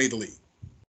you wouldn't have made the league.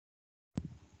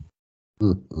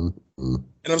 And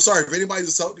I'm sorry, if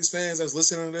anybody's a Celtics fans that's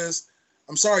listening to this,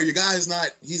 I'm sorry, your guy's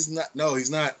not, he's not.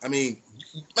 I mean,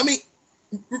 review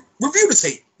the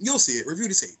tape. You'll see it. Review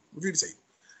the tape.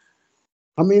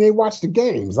 I mean, they watch the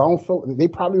games. They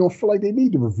probably don't feel like they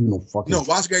need to review no fucking. No,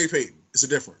 watch Gary Payton. It's a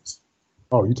difference.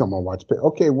 Oh, you talking about watch Payton?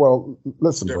 Okay, well,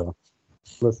 listen, bro.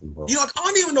 You know, I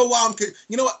don't even know why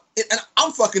you know what? And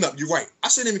I'm fucking up. You're right. I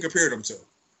shouldn't even compare them to.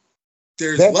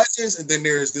 There's legends, and then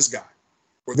there's this guy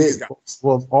or these guys.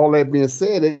 Well, all that being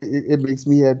said, it makes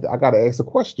me. I got to ask a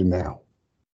question now.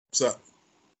 What's up?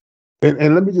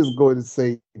 And let me just go ahead and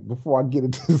say, before I get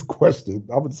into this question,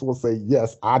 I just want to say,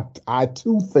 yes, I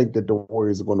too think that the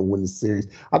Warriors are going to win the series.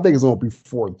 I think it's going to be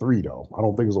 4-3, though. I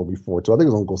don't think it's going to be 4-2. I think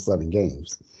it's going to go 7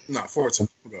 games. No, 4-2.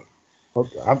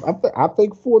 Okay. I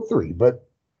think 4-3, but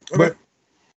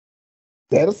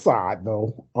that aside,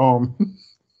 though,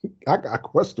 I got a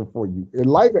question for you. In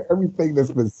light of everything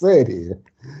that's been said here,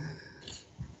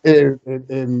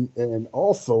 and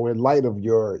also in light of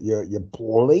your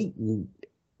blatant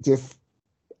just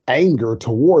anger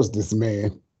towards this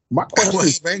man. My question I don't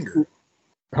have anger.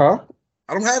 Huh?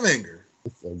 I don't have anger.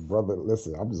 Listen, brother,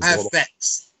 I have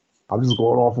facts. I'm just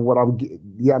going off of what I'm getting.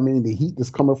 Yeah, I mean the heat that's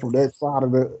coming from that side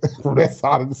of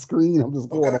the screen. I'm just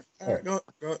going off that. Go.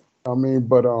 I mean,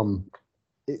 but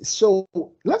so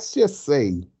let's just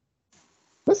say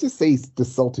the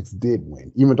Celtics did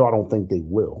win, even though I don't think they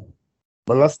will.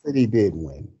 But let's say they did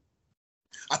win.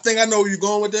 I think I know where you're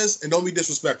going with this, and don't be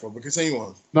disrespectful, but continue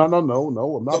on. No. I'm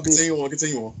not. Continue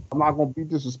on. I'm not going to be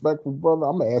disrespectful, brother.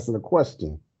 I'm asking a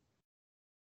question.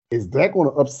 Is that going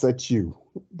to upset you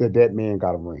that man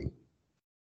got a ring?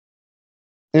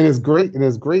 And as great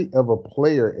of a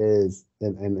player as,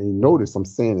 and you notice I'm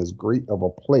saying as great of a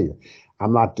player,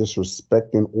 I'm not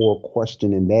disrespecting or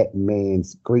questioning that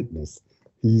man's greatness.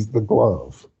 He's the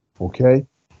glove, okay?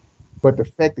 But the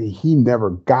fact that he never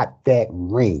got that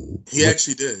ring. He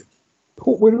actually did.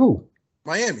 With who?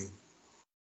 Miami.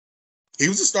 He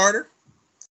was a starter.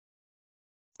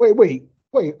 Wait.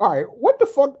 All right. What the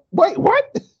fuck? Wait,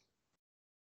 what?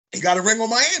 He got a ring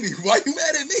on Miami. Why you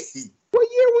mad at me? What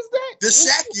year was that? The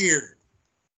Shaq year.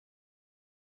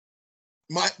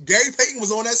 Gary Payton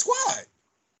was on that squad.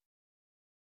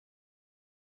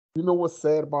 You know what's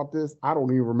sad about this? I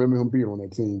don't even remember him being on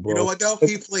that team, bro. You know what, though?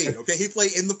 He played, okay? He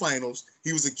played in the finals.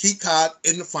 He was a key card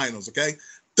in the finals, okay?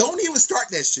 Don't even start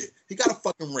that shit. He got a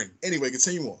fucking ring. Anyway,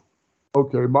 continue on.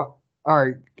 Okay, all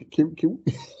right. Can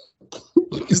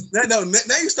now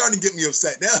you're starting to get me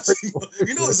upset. Now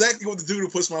you know exactly what to do to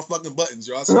push my fucking buttons,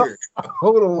 yo. I swear.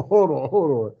 Hold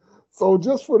on. So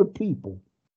just for the people,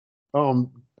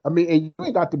 I mean, and you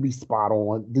ain't got to be spot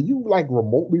on. Do you like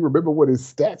remotely remember what his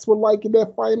stats were like in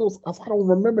that finals? I don't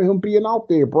remember him being out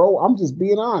there, bro. I'm just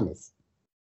being honest.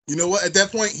 You know what? At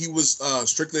that point, he was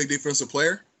strictly a defensive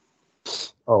player.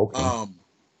 Oh, okay.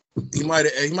 He might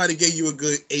have gave you a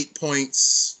good 8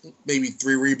 points, maybe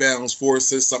 3 rebounds, 4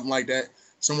 assists, something like that,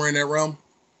 somewhere in that realm.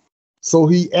 So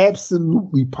he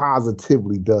absolutely,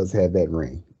 positively does have that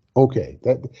ring. Okay,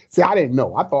 that see, I didn't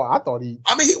know. I thought he.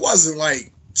 I mean, he wasn't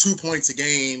like 2 points a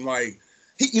game. Like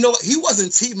he, you know, what? He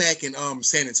wasn't T Mac in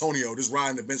San Antonio just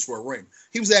riding the bench for a ring.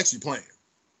 He was actually playing.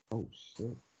 Oh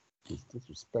shit, it's And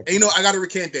disrespectful. you know, I got to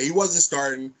recant that he wasn't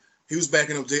starting. He was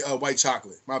backing up White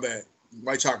Chocolate. My bad.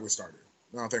 White Chocolate started.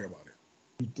 Now I'm thinking about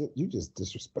it. You just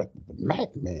disrespected the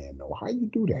Mac man, though. How you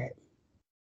do that?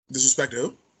 Disrespect to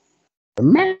who? The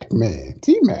Mac man,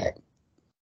 T Mac.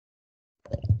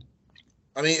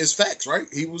 I mean, it's facts, right?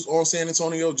 He was on San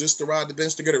Antonio just to ride the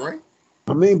bench to get a ring.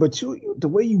 I mean, but you the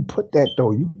way you put that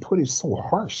though, you put it so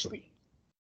harshly.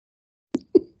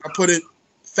 I put it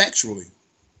factually.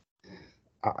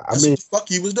 I That's mean, what the fuck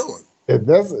he was doing. if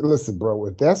that's listen, bro.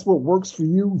 If that's what works for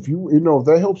you, if if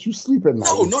that helps you sleep at night,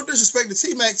 No disrespect to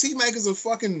T Mac. T Mac is a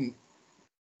fucking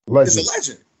legend. is a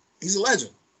legend. He's a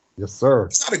legend. Yes, sir.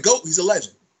 He's not a GOAT, he's a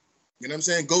legend. You know what I'm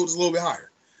saying? GOAT is a little bit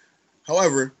higher.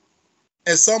 However,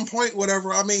 at some point,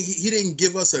 whatever, I mean, he didn't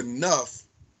give us enough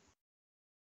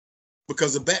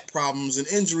because of back problems and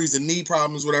injuries and knee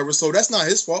problems, whatever. So that's not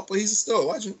his fault, but he's still a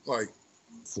legend. Like,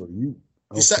 So you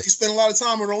he spent a lot of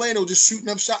time in Orlando just shooting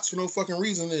up shots for no fucking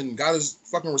reason and got his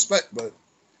fucking respect, but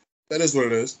that is what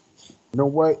it is. You know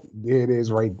what? There it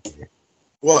is right there.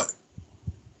 What?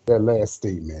 That last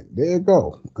statement. There you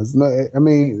go. It's not, I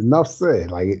mean, enough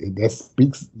said. Like that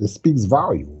speaks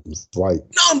volumes. Like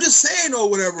No, I'm just saying or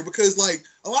whatever, because like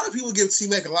a lot of people give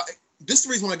T-Mac a lot. This is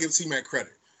the reason why I give T-Mac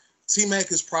credit.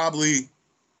 T-Mac is probably,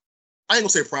 I ain't gonna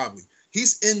say probably,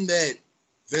 he's in that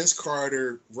Vince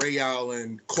Carter, Ray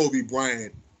Allen, Kobe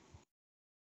Bryant.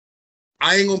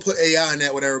 I ain't gonna put AI in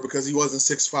that whatever because he wasn't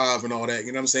 6'5" and all that.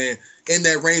 You know what I'm saying? In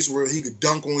that range where he could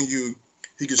dunk on you,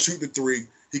 he could shoot the three,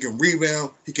 he can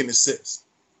rebound, he can assist.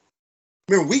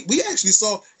 Remember, we actually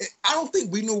saw, I don't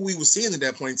think we knew what we were seeing at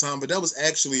that point in time, but that was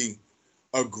actually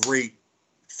a great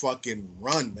fucking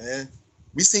run, man.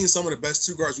 We seen some of the best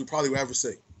two guards we probably will ever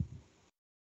see.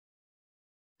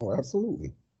 oh,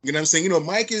 absolutely. You know what I'm saying? You know,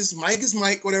 Mike is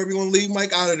Mike, whatever. You want to leave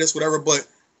Mike out of this, whatever, but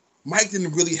Mike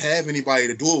didn't really have anybody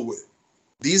to duel with.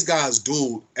 These guys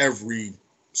dueled every,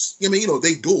 I mean, you know,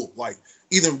 they dueled, like,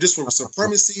 either just for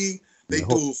supremacy, they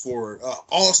dueled for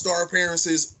all-star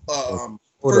appearances,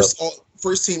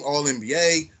 first team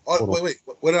All-NBA. Wait,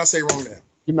 what did I say wrong there?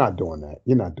 You're not doing that.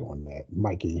 You're not doing that.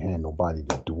 Mike ain't had nobody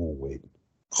to duel with.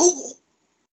 Who?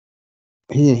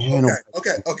 He ain't had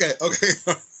Okay.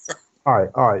 All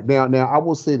right. Now I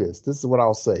will say this. This is what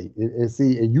I'll say. And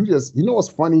see, and you know what's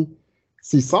funny?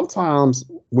 See, sometimes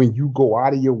when you go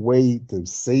out of your way to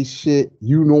say shit,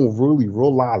 you don't really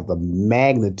realize the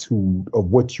magnitude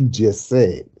of what you just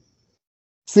said.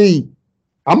 See,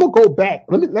 I'm gonna go back.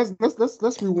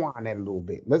 Let's rewind that a little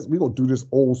bit. We're gonna do this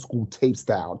old school tape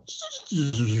style.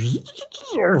 It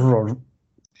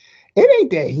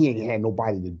ain't that he ain't had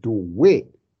nobody to duel with.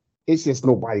 It's just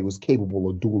nobody was capable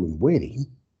of dueling with him.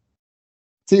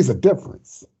 See, it's a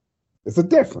difference. It's a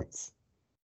difference.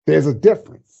 There's a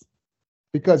difference.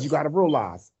 Because you got to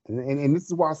realize, and this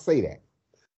is why I say that.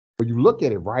 When you look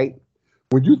at it, right?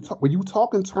 When you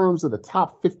talk in terms of the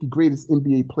top 50 greatest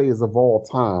NBA players of all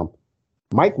time,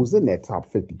 Mike was in that top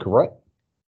 50, correct?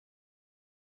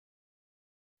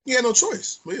 He had no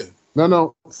choice. Yeah.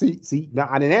 No. See. Now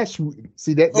I didn't ask you.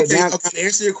 See that? Okay. Now, To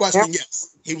answer your question,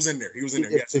 yes, he was in there.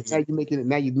 Yes. Now you're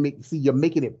making it. You're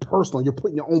making it personal. You're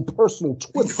putting your own personal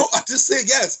twist. No, I just said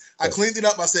yes. I cleaned it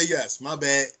up. I said yes. My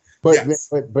bad. But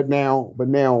yes. but now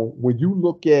when you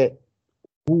look at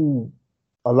who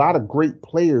a lot of great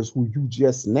players who you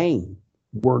just named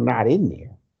were not in there,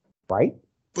 right?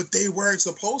 But they weren't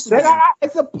supposed to be.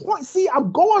 It's a point. See,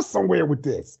 I'm going somewhere with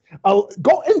this. Go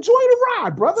enjoy the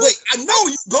ride, brother. Wait, I know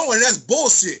you're going. That's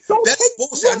bullshit. That's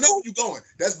bullshit. I know you're going.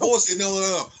 That's bullshit.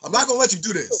 No. I'm not gonna let you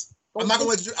do this. I'm not gonna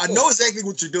let you do. I know exactly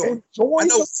what you're doing. I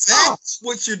know exactly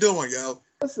what you're doing, yo.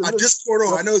 I just scored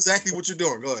on. I know exactly what you're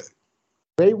doing. Go ahead.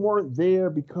 They weren't there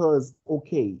because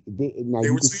they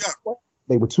were too young.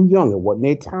 They were too young. It wasn't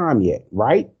their time yet,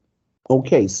 right?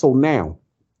 Okay, so now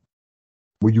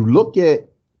when you look at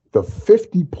the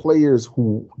 50 players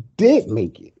who did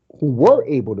make it, who were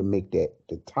able to make that,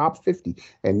 the top 50,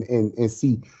 and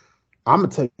see, I'm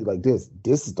gonna tell you like this.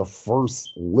 This is the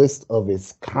first list of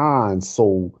its kind.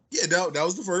 So yeah, that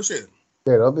was the first shit.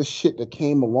 That other shit that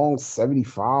came along,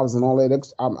 75s and all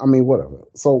that. I mean, whatever.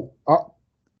 So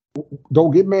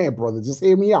don't get mad, brother. Just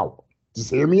hear me out.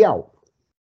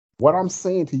 What I'm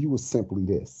saying to you is simply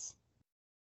this.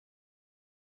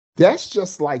 That's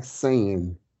just like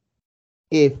saying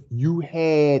if you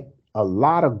had a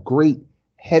lot of great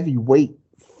heavyweight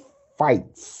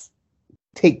fights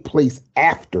take place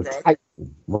after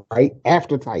Tyson, right?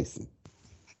 After Tyson.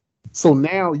 So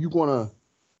now you're going to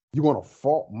You gonna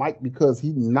fault Mike because he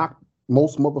knocked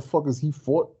most motherfuckers he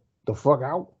fought the fuck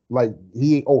out? Like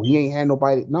he ain't had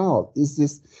nobody. No, it's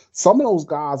just some of those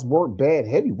guys weren't bad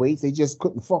heavyweights. They just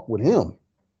couldn't fuck with him.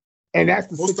 And that's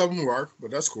the Most of them were,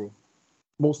 but that's cool.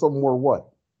 most of them were what?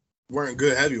 Weren't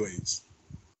good heavyweights.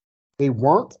 They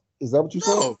weren't? Is that what you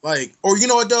said? No, like, or you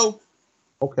know what though?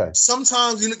 Okay.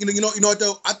 Sometimes you know what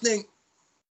though? I think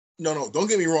no, don't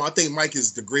get me wrong. I think Mike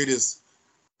is the greatest,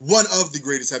 one of the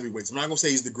greatest heavyweights. I'm not gonna say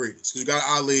he's the greatest because you got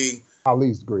Ali.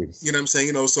 Ali's the greatest. You know what I'm saying?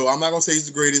 You know, so I'm not gonna say he's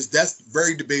the greatest. That's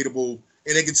very debatable,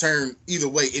 and it can turn either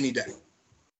way any day.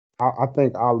 I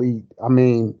think Ali. I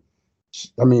mean,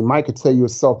 Mike could tell you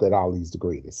himself that Ali's the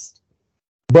greatest.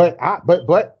 But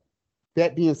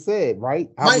that being said, right?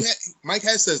 Mike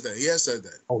has said that. He has said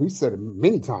that. He said it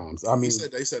many times. I mean, he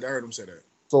said that. He said I heard him say that.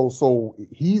 So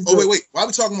he's. Oh wait. Why are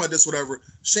we talking about this? Whatever.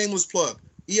 Shameless plug.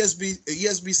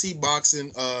 ESBC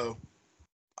Boxing. I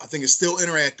think it's still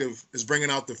interactive. Is bringing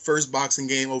out the first boxing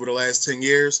game over the last 10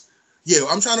 years. Yeah,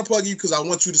 I'm trying to plug you because I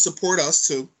want you to support us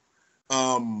too.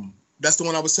 That's the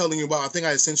one I was telling you about. I think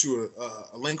I sent you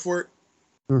a link for it.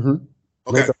 Mm-hmm.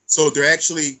 Okay, so they're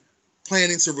actually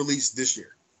planning to release this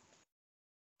year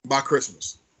by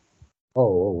Christmas.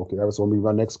 Oh, okay. That was going to be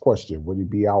my next question. Would it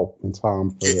be out in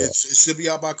time for that? It should be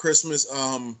out by Christmas.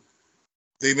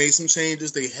 They made some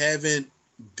changes. They haven't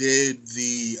did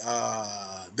the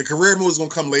career mode is going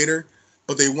to come later,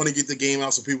 but they want to get the game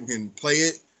out so people can play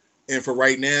it. And for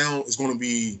right now, it's going to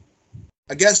be,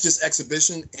 I guess, just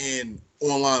exhibition and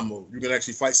online mode. You can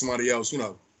actually fight somebody else, you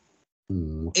know.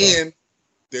 Okay. And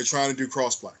they're trying to do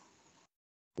crossplay.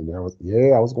 And I was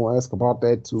going to ask about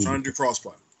that too. Trying to do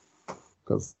crossplay.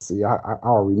 Because see, I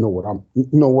already know what I'm. You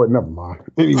know what? Never mind.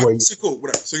 Anyway, right, so cool.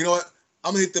 Whatever. So you know what?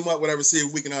 I'm gonna hit them up. Whatever. See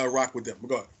if we can rock with them.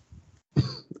 Go ahead.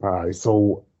 All right.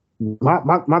 So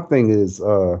my thing is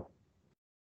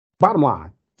bottom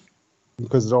line,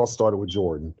 because it all started with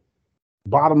Jordan.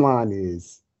 Bottom line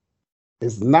is,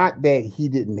 it's not that he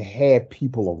didn't have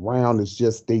people around. It's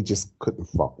just they just couldn't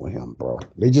fuck with him, bro.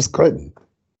 They just couldn't.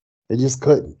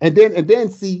 And then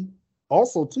see,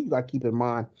 also too, you gotta keep in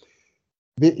mind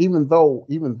that even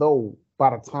though by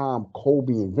the time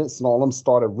Kobe and Vince and all them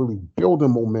started really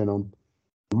building momentum,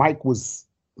 Mike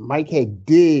had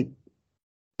did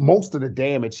most of the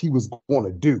damage he was going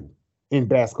to do in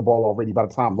basketball already by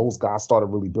the time those guys started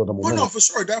really building momentum. Well, no, for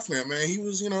sure, definitely. I mean, he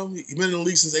was, he been in the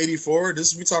league since '84.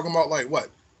 This we talking about like what?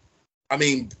 I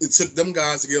mean, it took them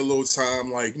guys to get a little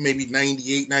time, like maybe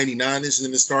 98, 99-ish, and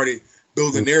then it started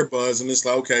building their buzz, and it's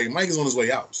like, okay, Mike is on his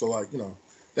way out. So like,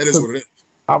 that is what it is.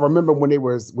 I remember when it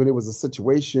was a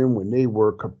situation when they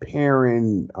were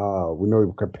comparing Kobe.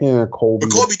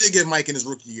 But Kobe did get Mike in his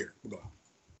rookie year.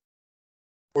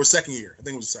 Or second year. I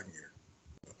think it was the second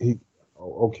year.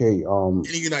 Okay. In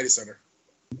the United Center.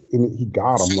 And he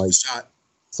got him like shot.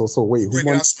 So wait, who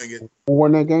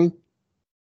won that game?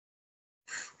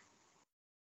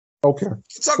 Okay.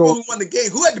 Talk about who won the game.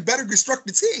 Who had the better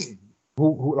constructed team? Who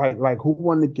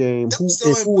won the game? That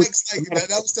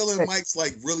was still in Mike's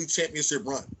like really championship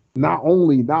run. Not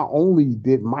only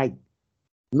did Mike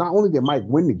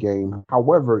win the game,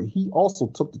 however, he also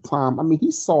took the time. I mean, he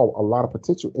saw a lot of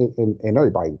potential in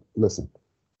everybody. Listen,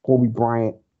 Kobe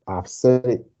Bryant, I've said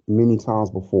it many times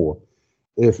before.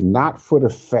 If not for the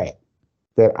fact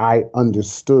that I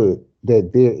understood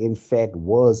that there in fact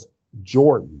was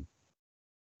Jordan,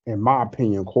 in my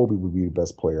opinion, Kobe would be the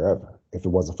best player ever if it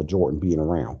wasn't for Jordan being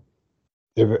around.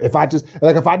 If I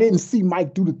didn't see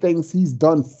Mike do the things he's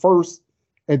done first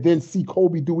and then see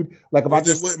Kobe do it, like if I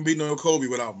just wouldn't be no Kobe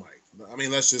without Mike. I mean,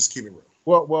 let's just keep it real.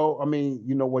 Well, I mean,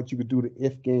 you know what? You could do the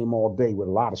if game all day with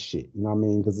a lot of shit. You know what I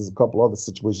mean? Because there's a couple other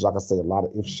situations I can say a lot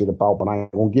of if shit about, but I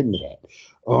ain't gonna get into that.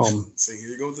 See,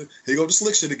 here you go the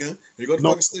slick shit again. Here you go the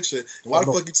fucking slick shit. And why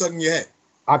the fuck you tucking your hat?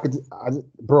 I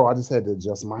just had to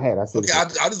adjust my hat. I said, okay,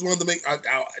 I just wanted to make. I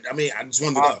just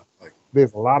wanted to know. Like,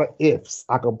 there's a lot of ifs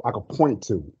I could point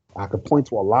to. I could point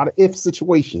to a lot of if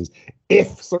situations.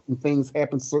 If certain things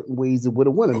happen certain ways, it would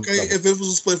have won. Okay, if it was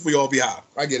a split, we all be high.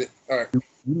 I get it. All right.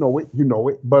 You know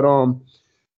it.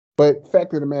 But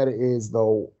fact of the matter is,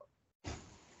 though,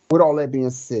 with all that being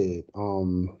said,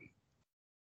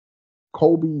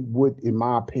 Kobe would, in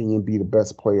my opinion, be the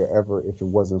best player ever if it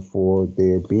wasn't for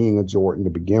there being a Jordan to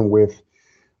begin with.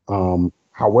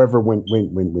 However, when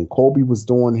Kobe was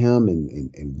doing him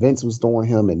and Vince was doing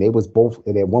him, and they was both,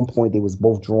 and at one point they was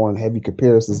both drawing heavy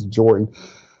comparisons to Jordan.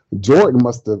 Jordan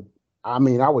must have, I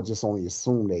mean, I would just only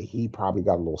assume that he probably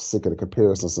got a little sick of the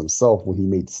comparisons himself when he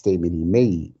made the statement he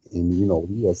made. And,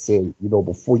 he had said,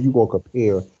 before you go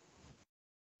compare,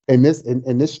 and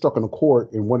this struck in a chord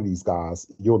in one of these guys,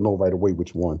 you'll know right away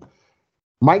which one.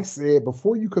 Mike said,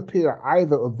 before you compare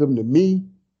either of them to me,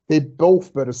 they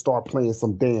both better start playing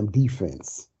some damn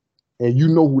defense. And you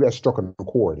know who that struck a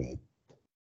chord in.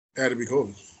 Had to be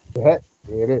Kobe. That,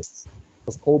 it is.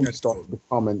 Because Kobe That's started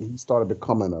Kobe.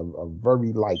 becoming a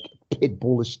very like pit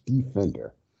bullish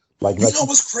defender. Like You know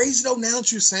what's crazy though? Now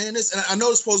that you're saying this, and I know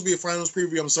it's supposed to be a finals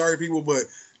preview. I'm sorry, people, but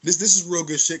this is real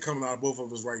good shit coming out of both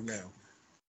of us right now.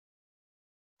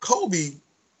 Kobe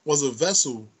was a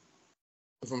vessel,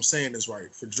 if I'm saying this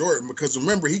right, for Jordan, because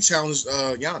remember he challenged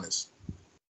Giannis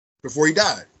before he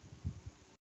died.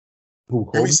 who,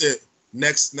 And he Kobe? said,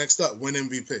 next up, win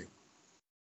MVP.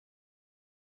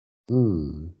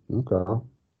 Okay.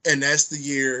 And that's the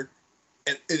year,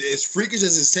 and as freakish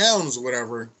as it sounds or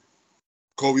whatever,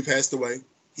 Kobe passed away.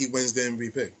 He wins the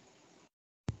MVP.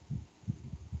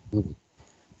 Mhm.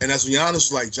 And that's when Giannis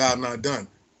was like, job not done.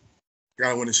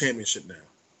 Gotta win the championship now.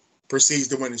 Proceeds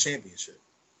to win the championship.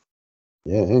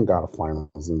 Yeah, and got a finals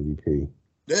MVP.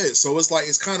 Yeah, so it's like,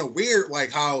 it's kind of weird,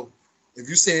 like how, if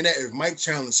you're saying that, if Mike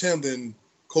challenged him, then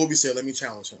Kobe said, let me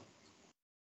challenge him.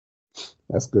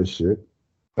 That's good shit.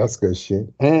 That's good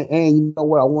shit. And you know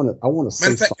what? I want to Matter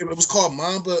say of fact, something. it was called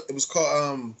Mamba. It was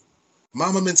called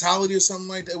Mamba Mentality or something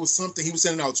like that. It was something he was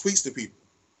sending out tweets to people.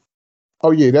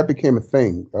 Oh yeah, that became a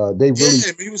thing. They really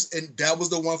Yeah, he was, and that was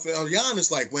the one for Giannis,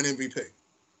 like win MVP.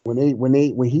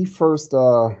 when he first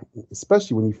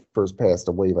especially when he first passed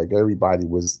away, like everybody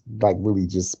was like really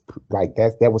just like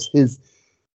that was his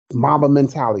Mamba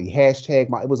mentality.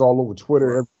 Hashtag it was all over Twitter,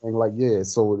 Right. everything like yeah.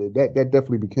 So that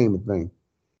definitely became a thing.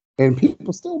 And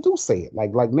people still do say it.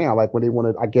 Like now, like when they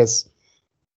want to, I guess,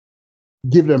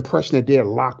 give the impression that they're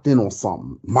locked in on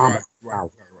something. Mamba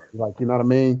Right. like you know what I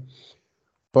mean?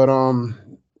 But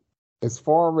as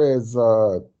far as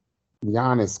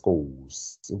Giannis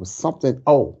goes, it was something.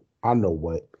 Oh, I know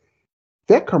what.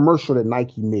 That commercial that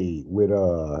Nike made with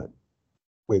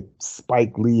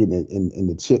Spike Lee and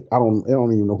the chick. I don't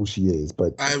even know who she is,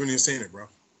 but I haven't even seen it, bro.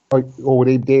 or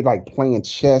they like playing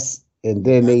chess and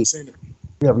then I they haven't seen it.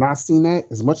 you have not seen that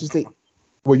as much as they.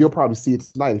 Well, you'll probably see it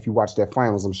tonight if you watch that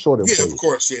finals. I'm sure they'll Yeah, play of it.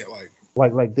 course. Yeah,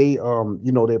 Like they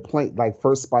they're playing like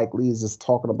first Spike Lee is just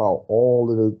talking about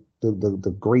all of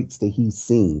the greats that he's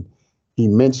seen. He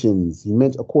mentions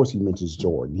of course he mentions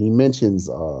Jordan. He mentions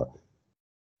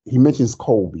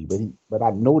Kobe, but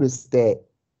I noticed that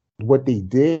what they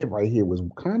did right here was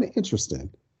kind of interesting.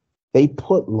 They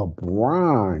put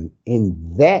LeBron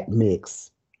in that mix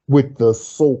with the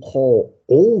so-called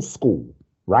old school,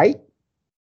 right?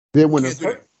 Then when can't it's do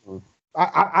her,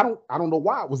 that. I don't know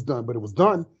why it was done, but it was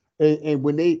done. And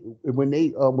when it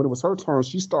was her turn,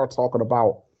 she started talking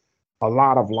about a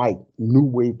lot of like new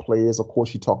wave players. Of course,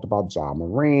 she talked about Ja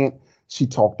Morant. She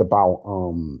talked about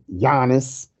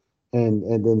Giannis, and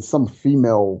then some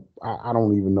female. I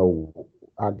don't even know.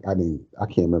 I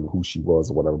can't remember who she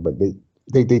was or whatever. But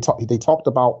they talked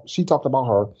about. She talked about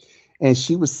her, and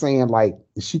she was saying like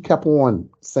she kept on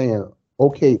saying,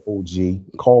 "Okay, OG,"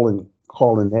 calling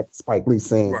that Spike Lee,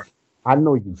 saying, Right. "I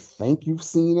know you think you've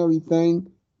seen everything,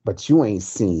 but you ain't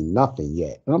seen nothing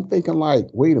yet." And I'm thinking like,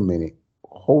 wait a minute,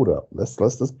 hold up, let's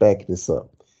back this up.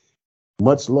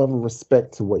 Much love and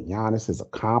respect to what Giannis has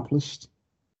accomplished,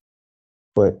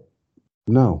 but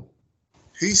no,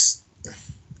 He's,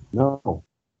 no.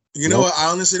 you know what? I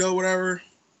honestly know whatever.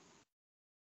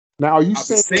 Now are you I've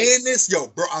been saying saying this, yo,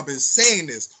 bro. I've been saying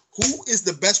this. Who is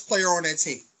the best player on that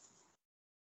team?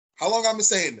 How long I've been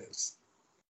saying this?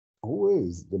 who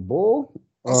is the bull?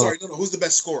 I'm sorry, no. Who's the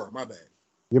best scorer? My bad.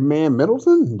 Your man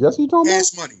Middleton? Guess you talking about?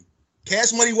 Cash Money.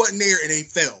 Cash Money wasn't there and they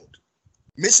failed.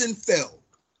 Mission failed.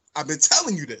 I've been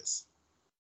telling you this.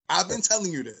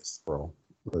 Bro,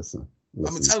 listen.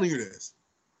 I've been telling you this.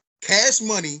 Cash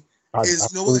Money is,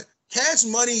 you know what? Cash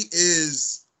Money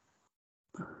is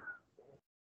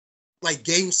like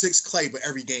Game 6 Clay, but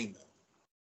every game though.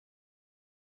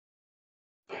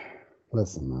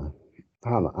 Listen, man.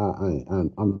 I'm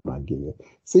not getting it.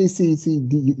 See,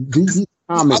 these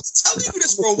I'm comments. telling you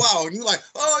this for a while, and you're like,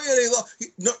 "Oh yeah, they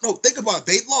lost." No, think about it.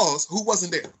 They lost. Who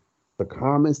wasn't there? The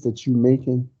comments that you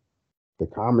making is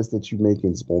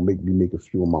gonna make me make a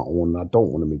few of my own. And I don't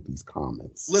want to make these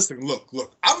comments. Listen, look.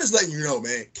 I'm just letting you know,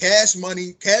 man. Cash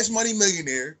Money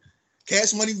Millionaire,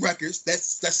 Cash Money Records. That's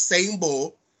same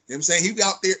bull. You know what I'm saying? He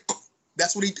out there.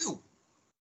 That's what he do.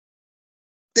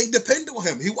 They depend on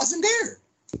him. He wasn't there.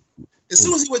 As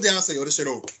soon as he went down, I say, "Yo, this shit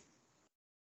over."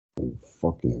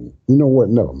 Fucking, you know what?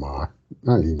 Never mind.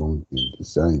 I ain't gonna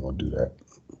do that.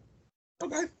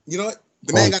 Okay. You know what?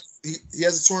 The man he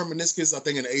has a torn meniscus, I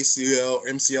think in the ACL,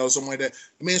 MCL, something like that.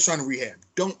 The man's trying to rehab.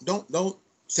 Don't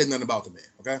say nothing about the man,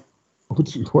 okay?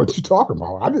 What you talking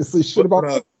about? I didn't say shit about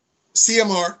that.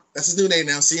 CMR. That's his new name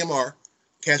now. CMR.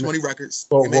 Cash Money Records.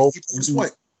 Well, And then well, he just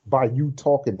went. by you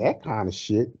talking that kind of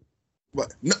shit,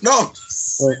 What? No.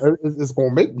 it's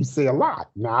gonna make me say a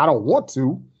lot. Now I don't want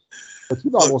to, but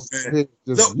you're not Look, gonna sit man. here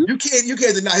just, No, you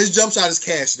can't deny his jump shot is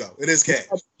cash though. It is cash.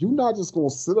 you're not just gonna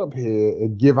sit up here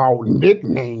and give out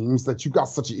nicknames that you got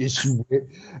such an issue with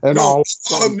and all.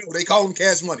 They call him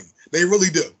Cash Money. They really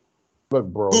do. Look,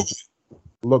 bro. Google.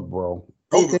 Look, bro.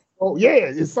 Google. Okay. Oh yeah,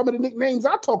 it's some of the nicknames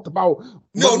I talked about.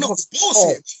 No, it's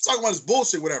bullshit. I'm talking about this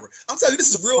bullshit, whatever. I'm telling you,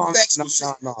 this is real factual shit.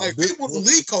 Like people in the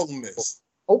league call him this.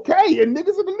 Okay, and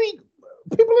niggas in the league,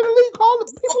 people in the league call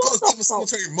it. What calls Stephen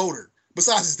Singletary motor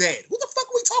besides his dad? What the fuck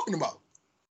are we talking about?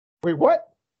 Wait,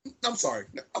 what? I'm sorry,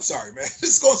 man. This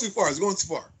is going too far. It's going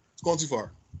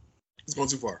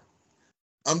too far.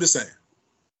 I'm just saying.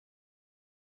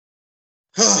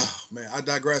 Man, I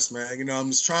digress, man. You know,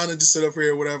 I'm just trying to just sit up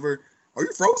here or whatever. Are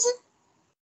you frozen?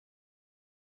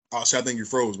 Oh, shit, I think you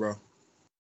froze, bro.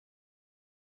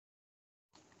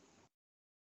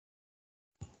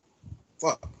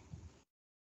 Fuck.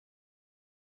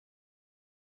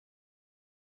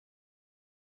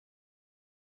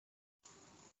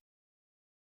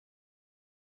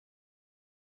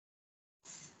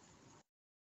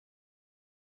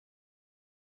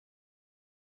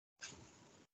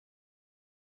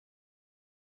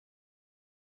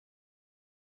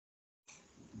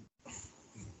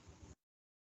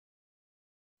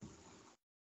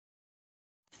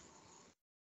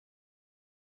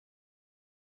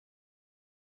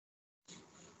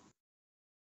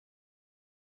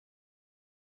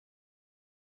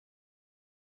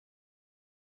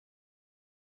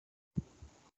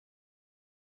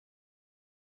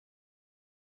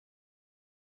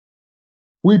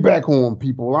 We back on,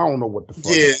 people. I don't know what the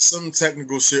fuck. Yeah, some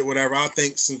technical shit, whatever. I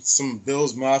think some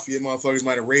Bills Mafia motherfuckers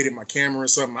might have raided my camera or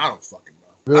something. I don't fucking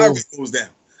know. I already goes down.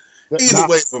 Either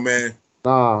way, though, man.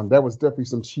 Nah, that was definitely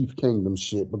some Chief Kingdom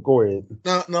shit, but go ahead.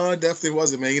 No, it definitely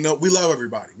wasn't, man. You know, we love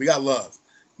everybody. We got love.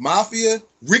 Mafia,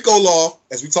 Rico Law,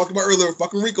 as we talked about earlier,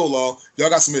 fucking Rico Law, y'all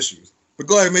got some issues. But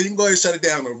go ahead, man. You can go ahead and shut it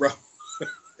down, though, bro.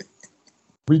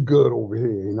 We good over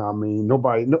here, you know what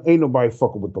I mean? Ain't nobody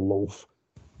fucking with the loaf.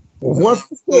 Once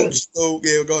again,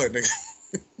 yeah, go ahead, nigga.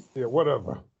 Yeah,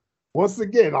 whatever. Once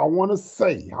again, I want to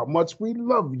say how much we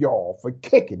love y'all for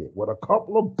kicking it with a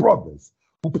couple of brothers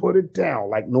who put it down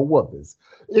like no others.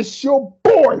 It's your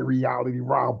boy, Reality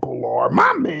Ron Bullard,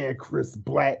 my man, Chris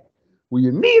Black. When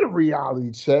you need a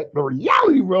reality check, the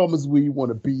reality realm is where you want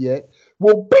to be at.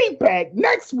 We'll be back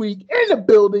next week in the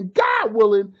building, God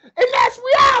willing, and that's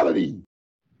reality.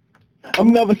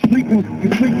 I'm never sleeping.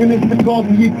 The sleeping is the cause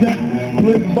of your death.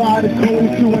 Live by the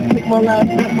code till I take my last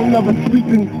breath. I'm never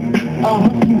sleeping. I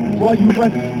hustle while you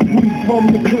rest. We from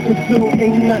the clip still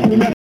ain't nothing left.